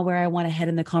to now where I want to head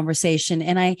in the conversation.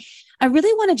 And I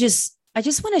really want to I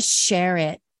just want to share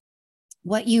it,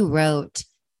 what you wrote.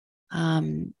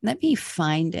 Let me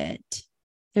find it.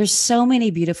 There's so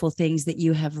many beautiful things that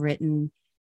you have written.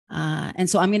 And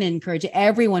so I'm going to encourage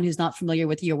everyone who's not familiar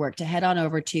with your work to head on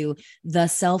over to the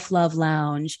Self-Love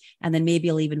Lounge. And then maybe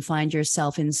you'll even find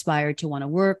yourself inspired to want to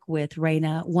work with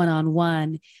Rayna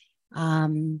one-on-one.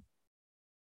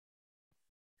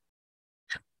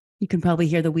 You can probably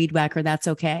hear the weed whacker. That's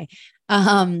okay.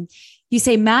 You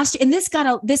say master, and this got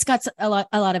a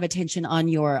lot of attention on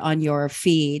your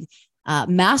feed.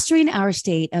 Mastering our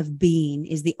state of being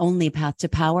is the only path to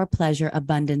power, pleasure,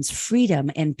 abundance, freedom,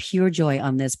 and pure joy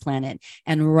on this planet.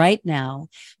 And right now,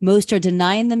 most are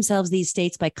denying themselves these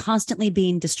states by constantly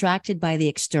being distracted by the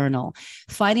external,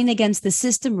 fighting against the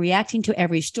system, reacting to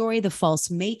every story the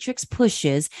false matrix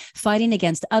pushes, fighting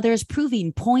against others,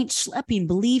 proving point, schlepping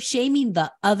belief, shaming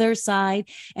the other side,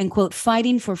 and quote,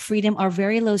 fighting for freedom are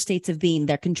very low states of being.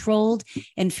 They're controlled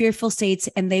and fearful states,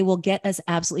 and they will get us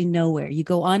absolutely nowhere. You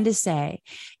go on to say,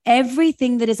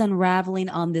 everything that is unraveling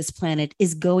on this planet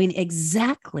is going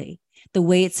exactly the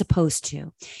way it's supposed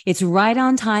to. It's right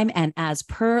on time and as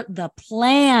per the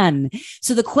plan.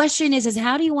 So the question is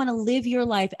how do you want to live your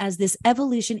life as this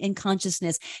evolution in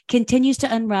consciousness continues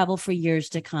to unravel for years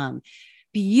to come?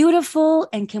 Beautiful.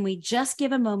 And can we just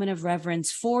give a moment of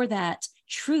reverence for that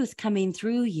truth coming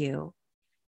through you?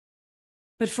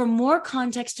 But for more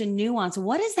context and nuance,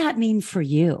 what does that mean for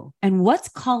you? And what's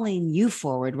calling you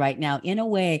forward right now in a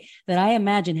way that I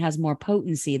imagine has more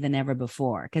potency than ever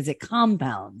before because it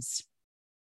compounds?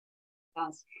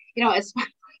 You know, it's funny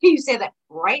you say that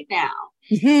right now.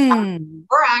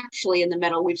 We're actually in the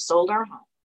middle. We've sold our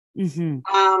home.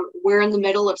 We're in the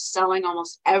middle of selling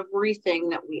almost everything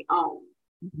that we own,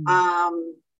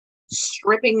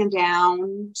 stripping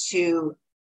down to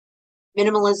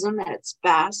minimalism at its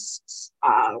best.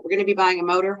 We're going to be buying a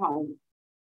motor home,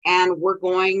 and we're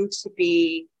going to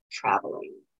be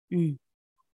traveling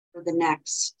for the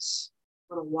next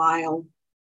little while,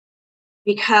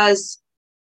 because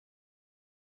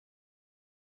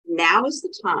now is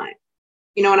the time.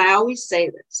 You know, and I always say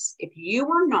this, if you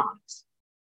are not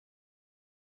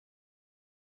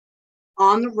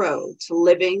on the road to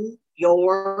living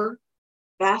your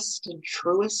best and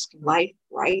truest life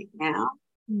right now,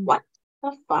 what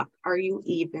the fuck are you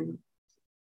even?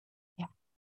 What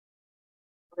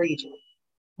are you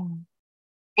doing?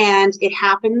 And it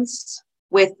happens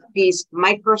with these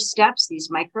micro steps, these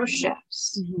micro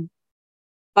shifts.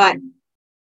 But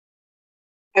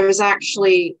I was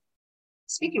actually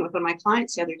speaking with one of my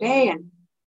clients the other day, and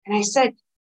I said,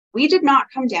 we did not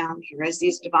come down here as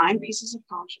these divine pieces of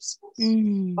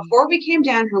consciousness. Before we came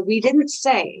down here, we didn't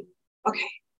say, okay,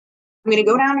 I'm going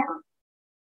to go down to earth,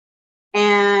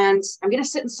 and I'm going to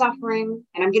sit in suffering,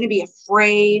 and I'm going to be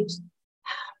afraid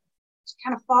to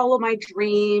kind of follow my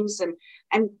dreams, and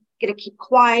I'm going to keep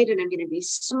quiet, and I'm going to be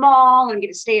small, and I'm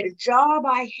going to stay at a job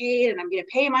I hate, and I'm going to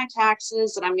pay my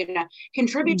taxes, and I'm going to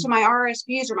contribute to my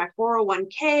RSPs or my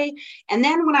 401k. And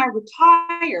then when I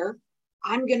retire,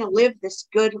 I'm going to live this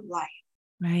good life.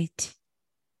 Right.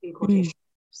 In quotations.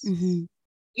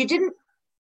 We didn't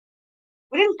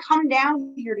come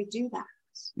down here to do that.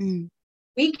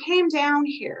 We came down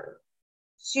here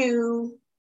to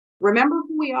remember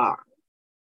who we are,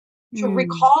 to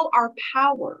recall our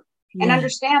power, and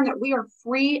understand that we are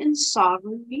free and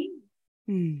sovereign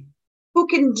beings who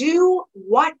can do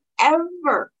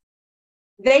whatever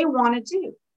they want to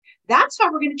do. That's how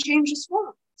we're going to change this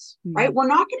world, right? We're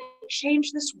not going to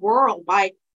change this world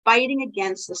by fighting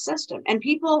against the system. And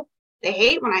people, they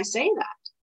hate when I say that.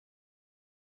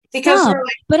 Because they're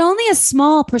like, but only a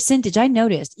small percentage, I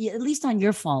noticed, at least on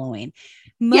your following.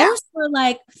 Most were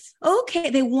like, okay,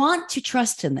 they want to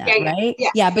trust in that, right?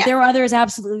 But there are others,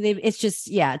 absolutely. It's just,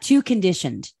 too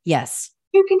conditioned. Yes.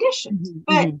 Too conditioned.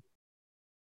 But,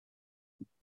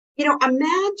 you know,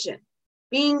 imagine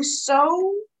being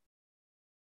so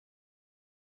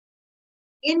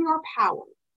in your power,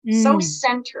 so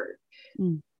centered,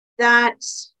 that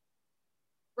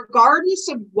regardless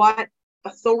of what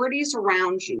authorities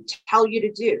around you tell you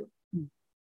to do,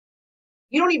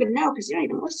 you don't even know, because you don't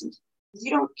even listen to them, because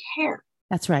you don't care.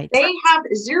 That's right. They have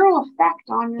zero effect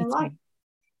on your life. Right.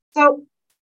 So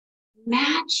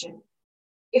imagine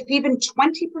if even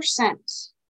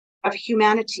 20% of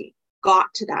humanity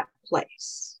got to that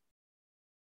place.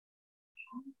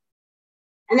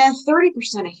 And then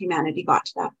 30% of humanity got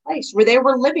to that place where they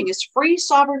were living as free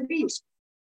sovereign beings,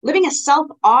 living a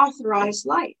self-authorized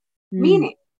life,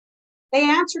 meaning they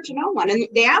answer to no one. And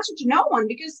they answer to no one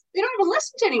because they don't even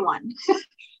listen to anyone.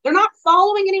 They're not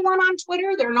following anyone on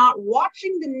Twitter. They're not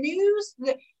watching the news.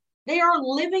 They are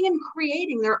living and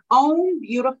creating their own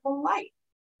beautiful life.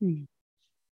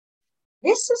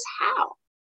 This is how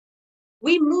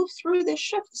we move through this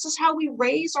shift. This is how we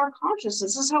raise our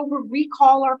consciousness. This is how we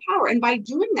recall our power. And by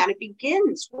doing that, it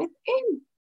begins within.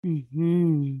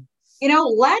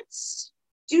 Let's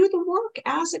do the work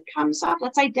as it comes up.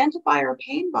 Let's identify our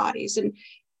pain bodies and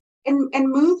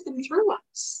move them through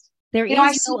us. There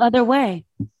is no other way.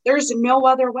 There's no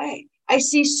other way. I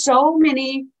see so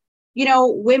many,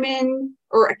 women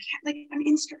or like an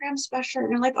Instagram special,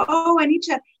 and they're like, oh, I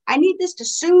need this to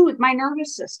soothe my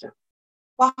nervous system.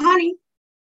 Well, honey,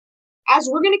 as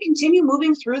we're going to continue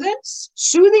moving through this,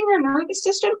 soothing your nervous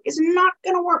system is not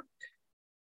going to work.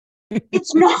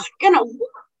 It's not going to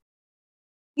work.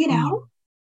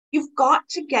 You've got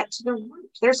to get to the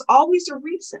root. There's always a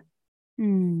reason.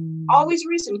 Always a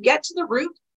reason. Get to the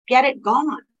root, get it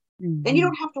gone. Then you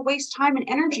don't have to waste time and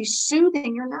energy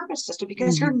soothing your nervous system,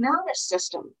 because your nervous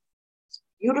system is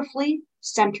beautifully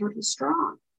centered and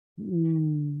strong.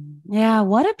 Yeah,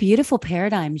 what a beautiful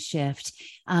paradigm shift.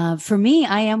 For me,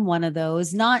 I am one of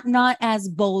those, not as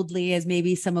boldly as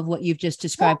maybe some of what you've just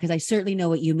described, because I certainly know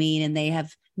what you mean, and they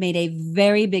have made a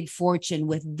very big fortune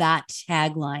with that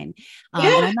tagline.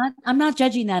 And I'm not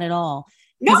judging that at all,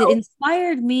 because it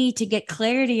inspired me to get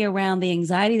clarity around the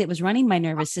anxiety that was running my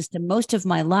nervous system most of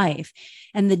my life,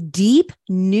 and the deep,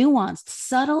 nuanced,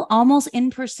 subtle, almost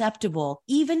imperceptible,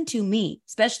 even to me,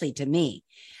 especially to me,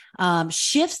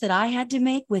 shifts that I had to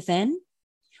make within,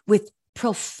 with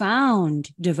profound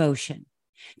devotion,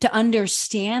 to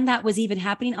understand that was even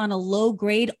happening on a low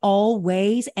grade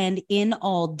always and in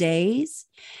all days.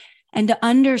 And to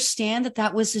understand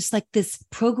that was just like this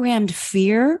programmed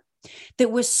fear that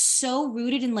was so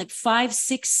rooted in like 5,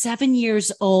 6, 7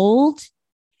 years old.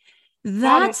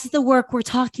 That's the work we're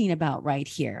talking about right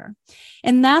here.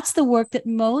 And that's the work that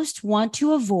most want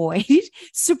to avoid,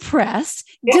 suppress,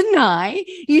 deny,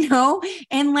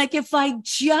 and like, if I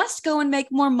just go and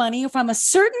make more money, if I'm a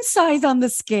certain size on the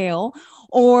scale,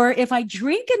 or if I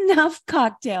drink enough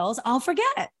cocktails, I'll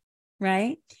forget.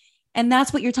 Right. And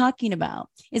that's what you're talking about,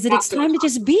 is that it's time to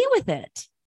just be with it.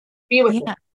 Be with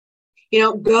it.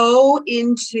 Go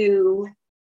into,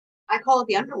 I call it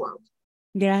the underworld.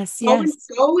 Yes. Go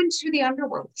into the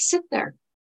underworld. Sit there.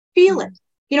 Feel it.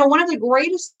 One of the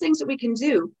greatest things that we can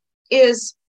do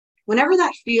is, whenever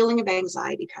that feeling of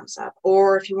anxiety comes up,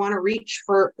 or if you want to reach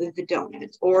for the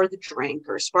donut or the drink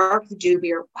or spark the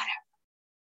doobie or whatever,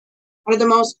 one of the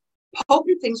most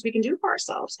potent things we can do for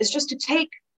ourselves is just to take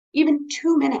even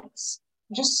 2 minutes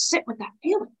and just sit with that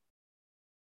feeling.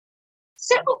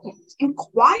 Sit with it.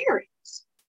 Inquire it.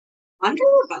 Wonder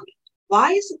about it.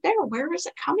 Why is it there? Where is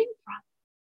it coming from?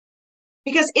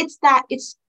 Because it's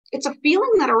a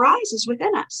feeling that arises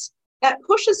within us that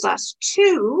pushes us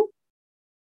to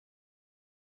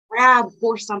grab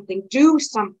for something, do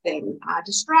something,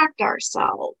 distract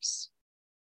ourselves.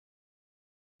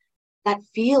 That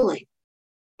feeling,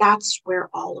 that's where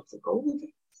all of the gold is.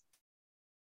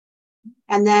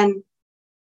 And then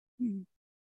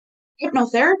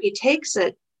hypnotherapy takes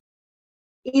it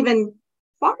even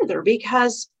farther,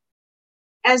 because,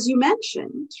 as you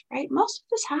mentioned, right, most of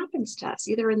this happens to us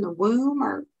either in the womb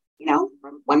or,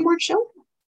 from when we're children.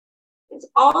 It's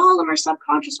all in our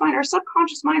subconscious mind. Our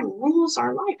subconscious mind rules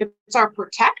our life. It's our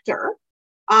protector.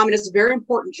 It is a very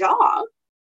important job,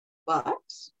 but,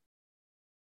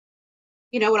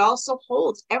 it also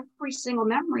holds every single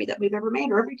memory that we've ever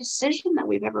made, or every decision that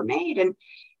we've ever made.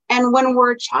 And when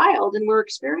we're a child and we're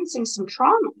experiencing some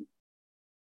trauma,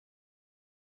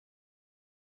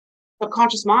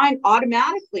 subconscious mind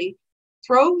automatically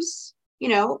throws,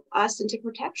 us into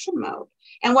protection mode.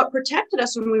 And what protected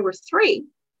us when we were 3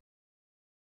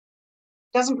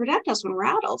 doesn't protect us when we're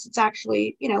adults. It's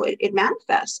actually, it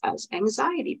manifests as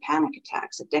anxiety, panic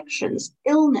attacks, addictions,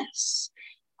 illness,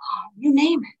 you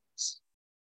name it.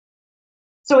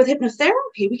 So with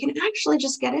hypnotherapy, we can actually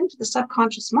just get into the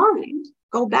subconscious mind,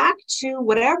 go back to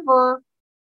whatever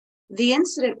the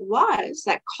incident was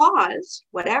that caused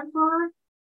whatever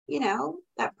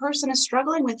that person is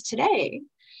struggling with today.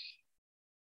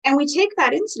 And we take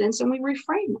that incident and we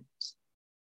reframe it.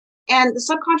 And the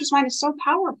subconscious mind is so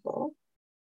powerful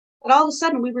that all of a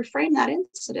sudden we reframe that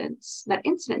incident. That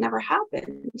incident never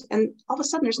happened. And all of a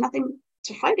sudden there's nothing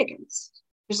to fight against.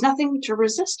 There's nothing to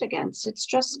resist against. It's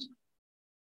just.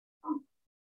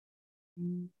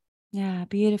 Yeah,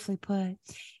 beautifully put.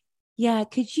 Yeah.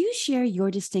 Could you share your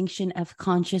distinction of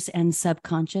conscious and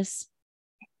subconscious?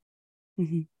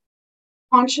 Mm-hmm.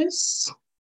 Conscious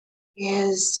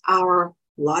is our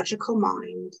logical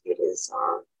mind. It is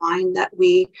our mind that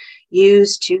we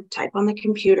use to type on the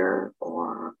computer,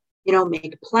 or,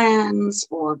 make plans,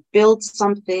 or build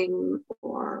something,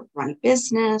 or run a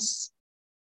business.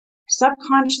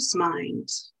 Subconscious mind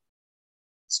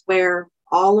is where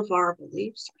all of our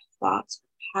beliefs, our thoughts,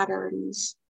 our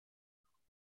patterns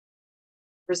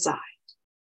reside.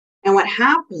 And what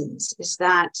happens is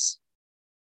that,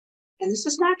 and this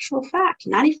is an actual fact,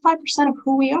 95% of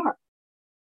who we are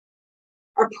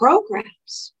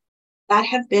programs that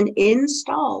have been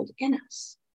installed in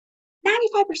us.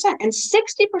 95%. And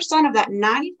 60% of that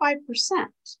 95%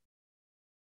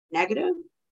 negative,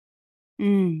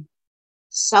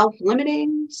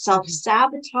 self-limiting,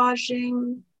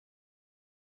 self-sabotaging.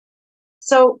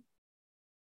 So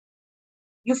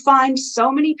you find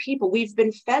so many people, we've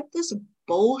been fed this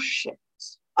bullshit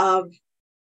of,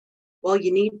 well,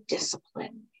 you need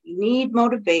discipline, you need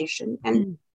motivation.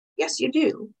 And yes, you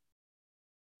do.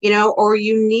 Or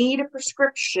you need a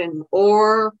prescription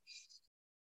or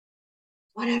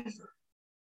whatever.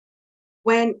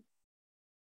 When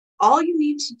all you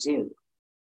need to do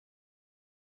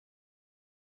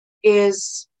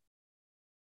is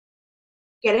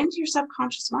get into your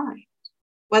subconscious mind,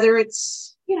 whether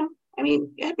it's,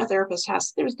 hypnotherapist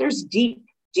has, there's deep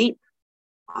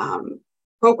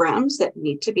programs that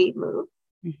need to be moved,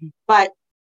 but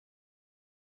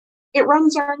it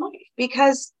runs our life,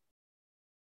 because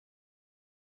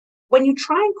when you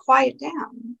try and quiet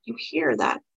down, you hear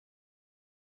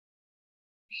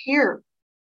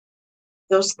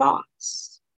those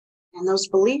thoughts and those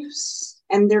beliefs,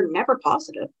 and they're never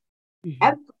positive,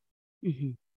 ever.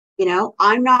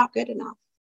 I'm not good enough.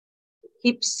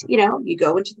 Keeps, you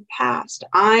go into the past.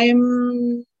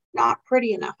 I'm not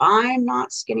pretty enough. I'm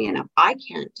not skinny enough. I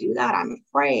can't do that. I'm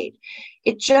afraid.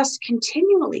 It just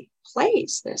continually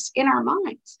plays this in our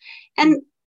minds. And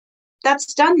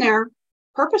that's done there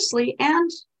purposely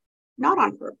and not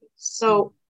on purpose.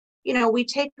 So, we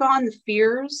take on the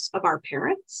fears of our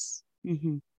parents.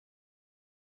 We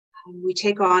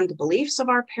take on the beliefs of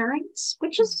our parents,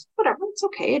 which is whatever. It's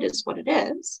okay. It is what it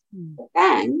is. But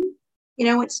then,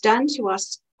 it's done to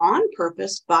us on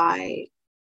purpose by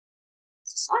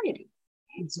society.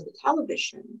 And so the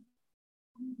television,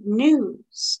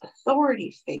 news,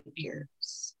 authority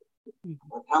figures,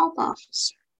 health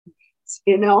officers,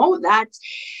 that's,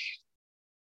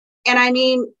 and I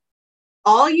mean,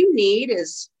 all you need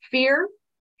is fear.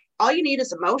 All you need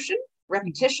is emotion,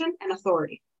 repetition, and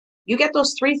authority. You get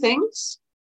those three things,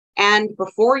 and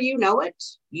before you know it,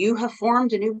 you have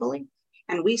formed a new belief.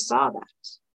 And we saw that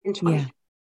in 2020.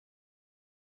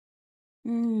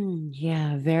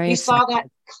 Very. We saw that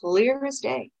clear as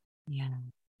day.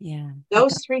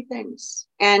 Those three things,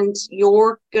 and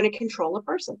you're going to control a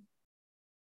person.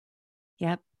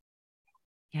 Yep.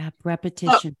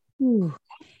 Repetition.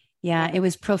 It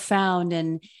was profound,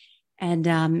 and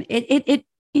it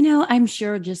I'm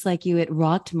sure, just like you, it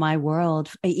rocked my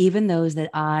world. Even those that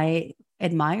I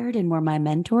admired and were my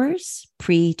mentors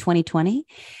pre-2020.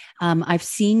 I've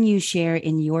seen you share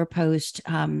in your post.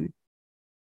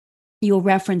 You'll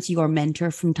reference your mentor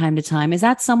from time to time. Is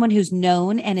that someone who's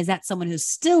known, and is that someone who's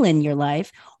still in your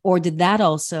life, or did that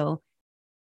also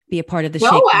be a part of the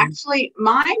shape? No, actually,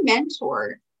 my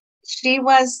mentor, she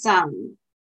was a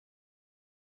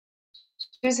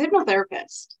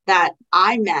hypnotherapist that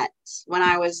I met when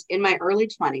I was in my early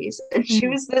 20s. And she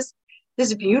was this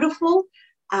beautiful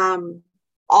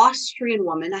Austrian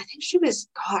woman. I think she was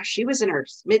in her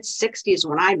mid 60s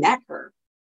when I met her.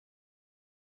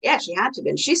 Yeah, she had to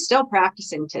be. She's still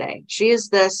practicing today. She is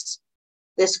this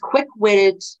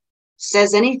quick-witted,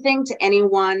 says anything to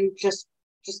anyone, just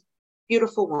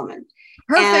beautiful woman.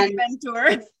 Perfect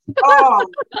mentor.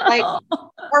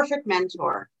 Perfect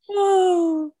mentor.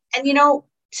 And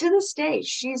to this day,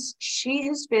 she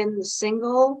has been the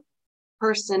single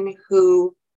person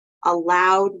who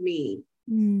allowed me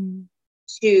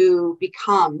to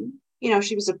become,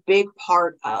 she was a big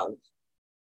part of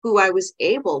who I was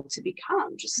able to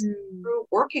become just through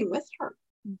working with her.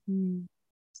 And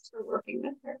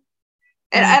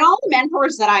all the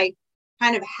mentors that I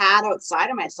kind of had outside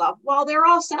of myself, well, they're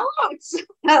all sellouts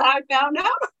that I found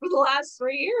out over the last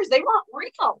 3 years. They weren't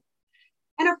real.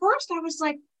 And at first I was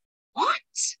like, what?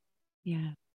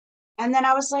 Yeah. And then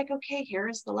I was like, okay, here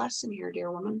is the lesson here,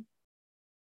 dear woman.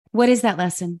 What is that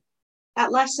lesson?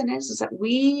 That lesson is that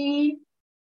we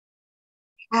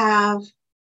have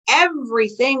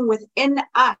everything within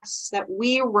us that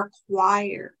we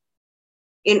require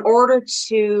in order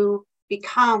to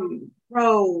become,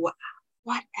 grow,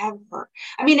 whatever.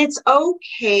 I mean, it's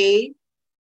okay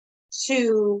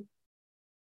to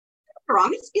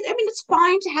wrong. It's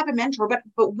fine to have a mentor,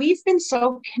 but we've been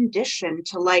so conditioned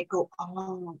to like go,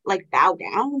 oh, like bow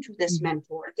down to this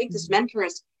mentor. I think this mentor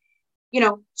is,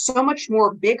 so much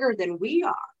more bigger than we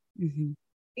are.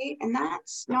 Right? And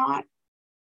that's not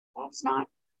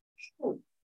true.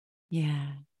 Yeah.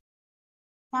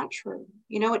 Not true.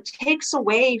 It takes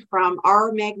away from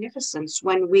our magnificence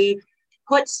when we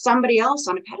put somebody else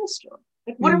on a pedestal.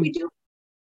 Like, what are we doing?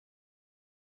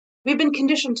 We've been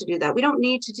conditioned to do that. We don't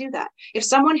need to do that. If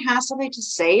someone has something to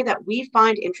say that we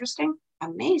find interesting,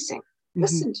 amazing.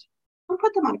 Listen to them. Don't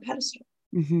put them on a pedestal.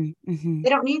 They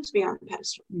don't need to be on a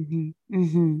pedestal.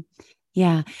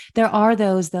 Yeah. There are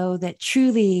those, though, that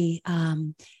truly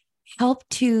help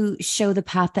to show the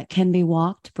path that can be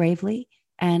walked bravely.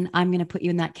 And I'm going to put you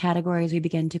in that category as we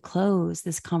begin to close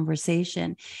this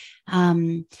conversation.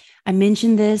 I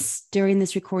mentioned this during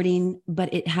this recording,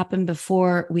 but it happened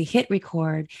before we hit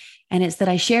record. And it's that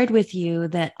I shared with you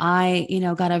that I,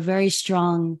 got a very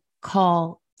strong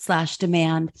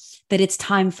call/demand that it's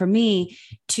time for me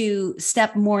to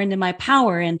step more into my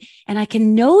power. And I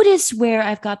can notice where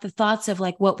I've got the thoughts of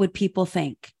like, what would people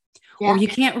think? Yeah. Or you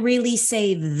can't really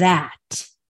say that.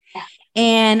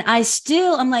 And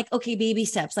I'm like, okay, baby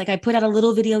steps. Like I put out a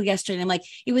little video yesterday and I'm like,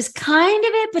 it was kind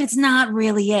of it, but it's not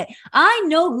really it. I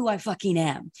know who I fucking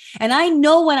am. And I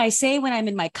know what I say when I'm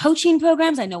in my coaching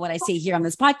programs. I know what I say here on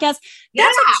this podcast.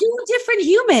 That's two different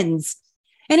humans.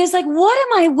 And it's like, what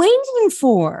am I waiting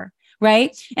for?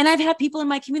 Right. And I've had people in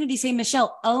my community say,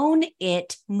 Michelle, own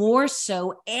it more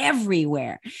so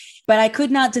everywhere. But I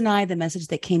could not deny the message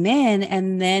that came in.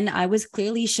 And then I was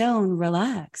clearly shown,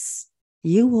 relax.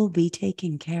 You will be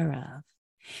taken care of.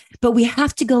 But we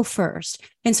have to go first.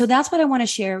 And so that's what I want to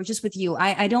share just with you.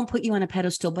 I don't put you on a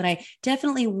pedestal, but I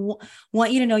definitely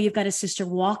want you to know you've got a sister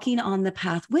walking on the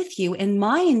path with you. And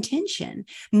my intention,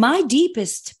 my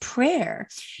deepest prayer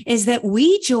is that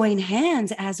we join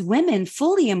hands as women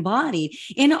fully embodied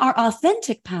in our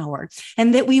authentic power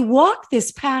and that we walk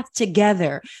this path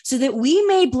together so that we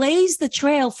may blaze the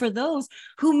trail for those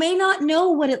who may not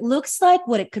know what it looks like,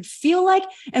 what it could feel like,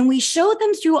 and we show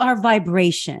them through our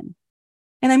vibration.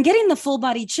 And I'm getting the full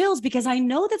body chills because I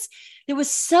know it was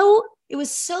so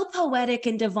poetic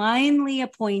and divinely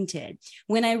appointed.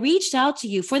 When I reached out to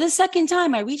you for the second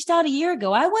time, I reached out a year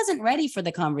ago. I wasn't ready for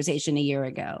the conversation a year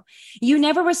ago. You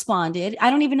never responded.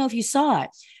 I don't even know if you saw it.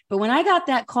 But when I got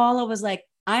that call, I was like,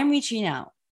 I'm reaching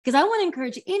out because I want to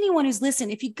encourage anyone who's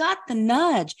listening. If you got the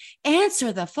nudge,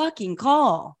 answer the fucking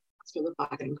call. Answer the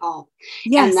fucking call.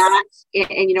 Yes.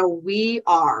 We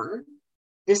are.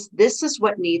 This is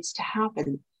what needs to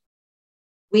happen.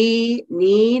 We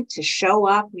need to show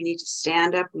up. We need to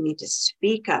stand up. We need to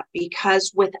speak up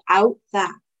because without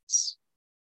that,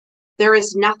 there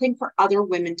is nothing for other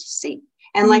women to see.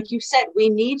 And like you said, we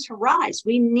need to rise.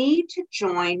 We need to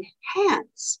join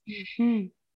hands. The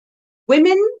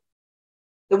women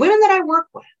that I work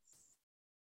with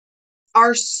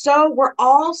we're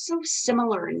all so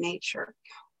similar in nature.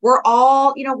 We're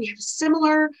all, we have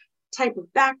similar type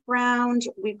of background.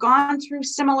 We've gone through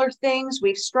similar things.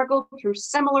 We've struggled through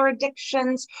similar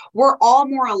addictions. We're all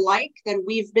more alike than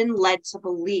we've been led to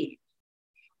believe.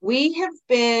 We've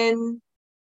been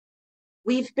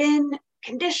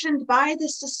conditioned by the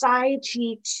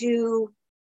society to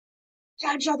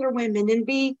judge other women and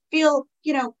feel,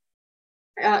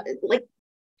 like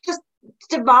just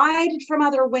divided from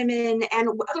other women, and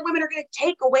other women are going to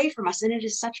take away from us. And it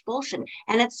is such bullshit.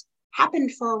 And it's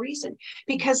happened for a reason,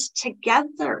 because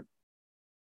together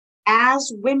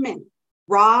as women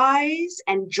rise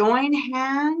and join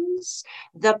hands,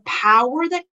 the power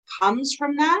that comes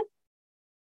from that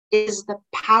is the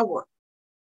power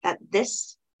that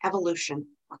this evolution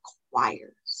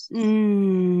requires.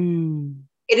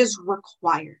 It is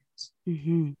required.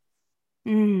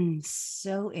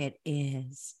 So it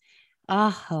is.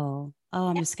 Oh,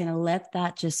 I'm just going to let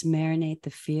that just marinate the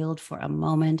field for a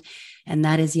moment. And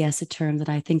that is, yes, a term that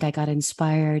I think I got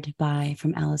inspired by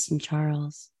from Alison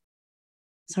Charles.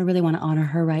 So I really want to honor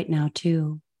her right now,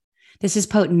 too. This is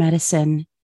Potent Medicine.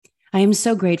 I am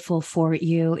so grateful for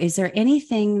you. Is there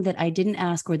anything that I didn't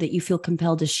ask or that you feel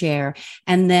compelled to share?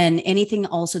 And then anything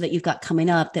also that you've got coming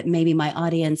up that maybe my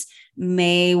audience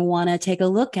may want to take a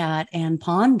look at and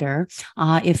ponder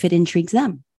if it intrigues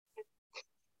them?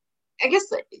 I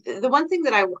guess the one thing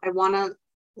that I want to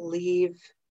leave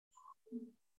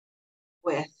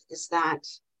with is that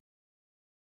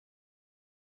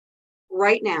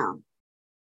right now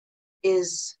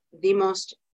is the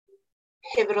most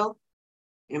pivotal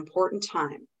and important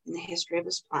time in the history of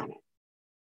this planet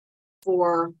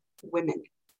for women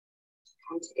to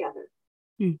come together,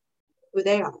 who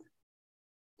they are,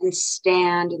 and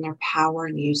stand in their power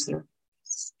and use their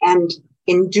voice. And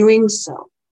in doing so,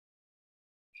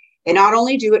 they not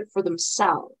only do it for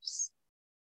themselves,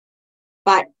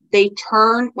 but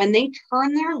when they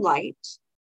turn their light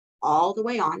all the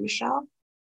way on, Michelle,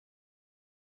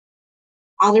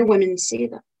 other women see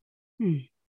them.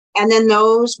 And then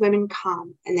those women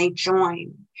come and they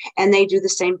join and they do the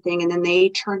same thing. And then they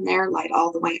turn their light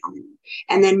all the way on.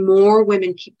 And then more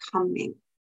women keep coming.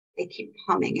 They keep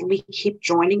coming and we keep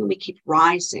joining and we keep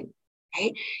rising,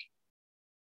 right?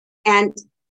 And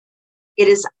it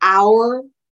is our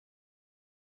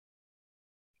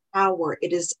power.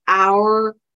 It is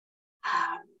our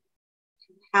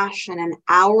compassion and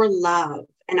our love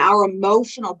and our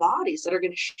emotional bodies that are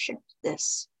going to shift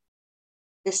this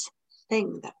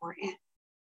thing that we're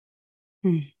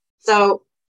in. So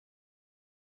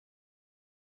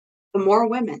the more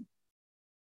women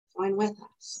join with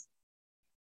us,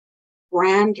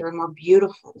 grander and more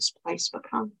beautiful this place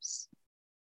becomes.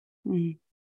 And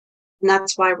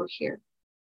that's why we're here.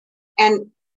 And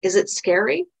is it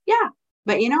scary? Yeah.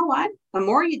 But you know what? The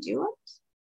more you do it,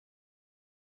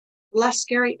 the less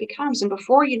scary it becomes. And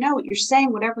before you know it, you're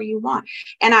saying whatever you want.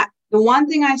 And the one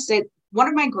thing I say, one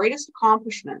of my greatest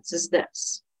accomplishments is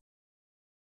this.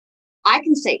 I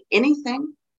can say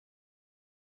anything,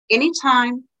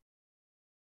 anytime,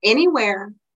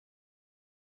 anywhere,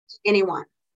 to anyone.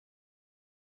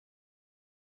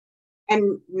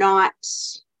 And not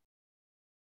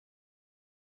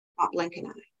blink an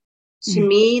eye. To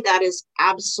me, that is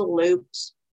absolute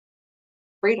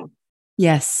freedom.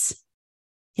 Yes.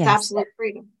 It's absolute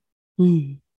freedom.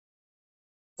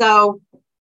 So,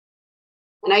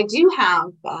 and I do have,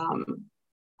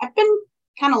 I've been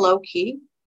kind of low key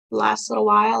the last little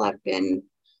while. I've been,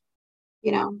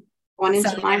 going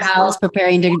into my house,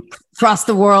 preparing to cross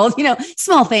the world,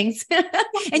 small things.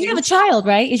 And you have a child,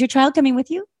 right? Is your child coming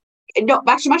with you? No,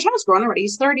 actually, my child's grown already.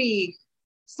 He's 33.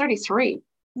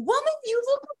 Woman, you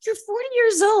look like you're 40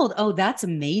 years old. Oh, that's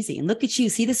amazing. Look at you.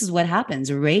 See, this is what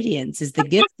happens. Radiance is the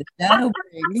gift that shadow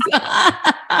brings.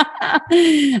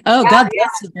 Oh, God bless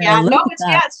you. Yeah, no,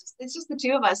 it's just the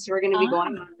two of us who are going to be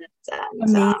going on this.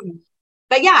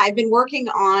 But yeah, I've been working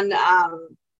on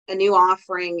a new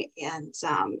offering, and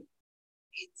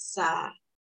it's not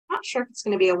sure if it's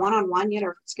going to be a one-on-one yet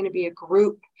or if it's going to be a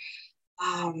group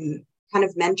kind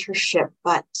of mentorship,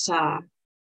 but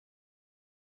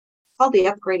called The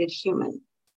Upgraded Human.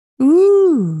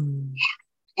 Ooh.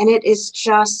 And it is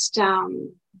just, going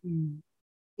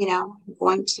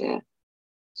to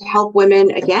help women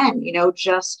again,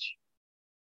 just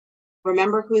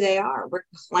remember who they are,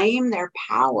 reclaim their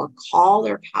power, call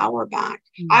their power back.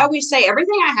 I always say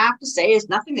everything I have to say is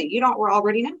nothing that you don't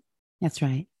already know. That's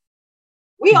right.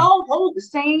 We all hold the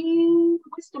same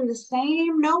wisdom, the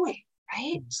same knowing,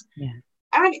 right? Yeah.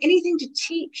 I don't have anything to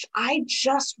teach. I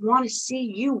just want to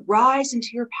see you rise into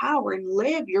your power and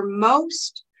live your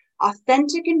most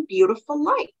authentic and beautiful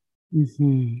life.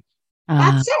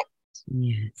 That's it.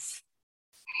 Yes.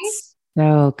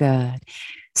 So good.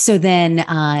 So then,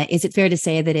 is it fair to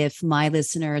say that if my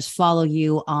listeners follow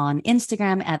you on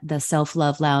Instagram at the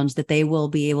Self-Love Lounge, that they will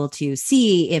be able to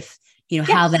see if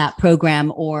how that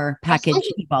program or package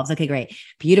evolves? Okay, great.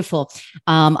 Beautiful.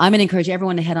 I'm going to encourage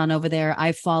everyone to head on over there.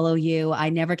 I follow you. I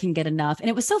never can get enough. And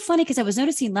it was so funny because I was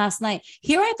noticing last night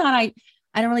here, I thought I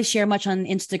don't really share much on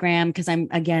Instagram because I'm,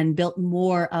 again, built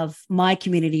more of my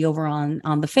community over on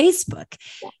the Facebook.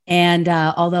 And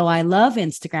although I love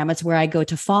Instagram, it's where I go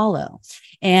to follow.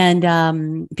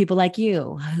 And people like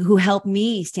you who help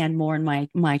me stand more in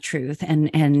my truth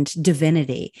and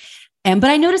divinity. But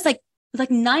I noticed like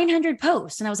 900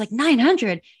 posts. And I was like,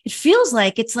 900? It feels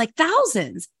like it's like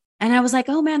thousands. And I was like,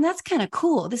 oh man, that's kind of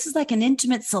cool. This is like an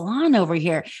intimate salon over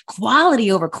here.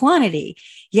 Quality over quantity.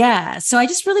 Yeah. So I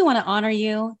just really want to honor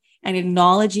you and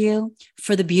acknowledge you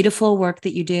for the beautiful work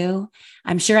that you do.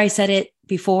 I'm sure I said it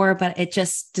before, but it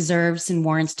just deserves and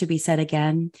warrants to be said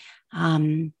again.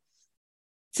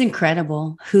 It's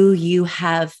incredible who you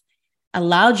have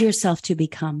allowed yourself to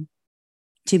become,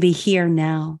 to be here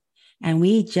now. And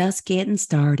we just getting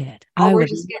started. We're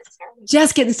just getting started.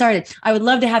 Just getting started. I would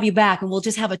love to have you back and we'll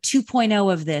just have a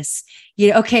 2.0 of this.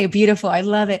 Okay, beautiful. I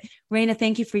love it. Rayna,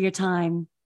 thank you for your time.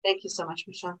 Thank you so much,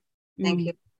 Michelle. Thank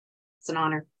you. It's an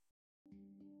honor.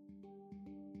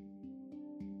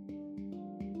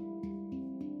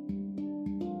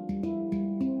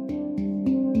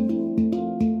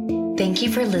 Thank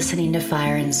you for listening to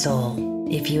Fire and Soul.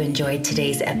 If you enjoyed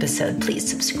today's episode, please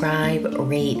subscribe,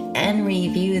 rate, and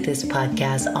review this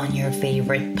podcast on your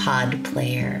favorite pod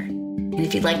player. And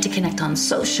if you'd like to connect on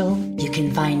social, you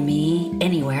can find me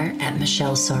anywhere at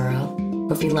Michelle Sorrow.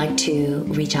 Or if you'd like to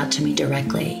reach out to me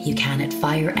directly, you can at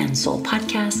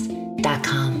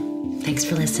fireandsoulpodcast.com. Thanks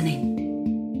for listening.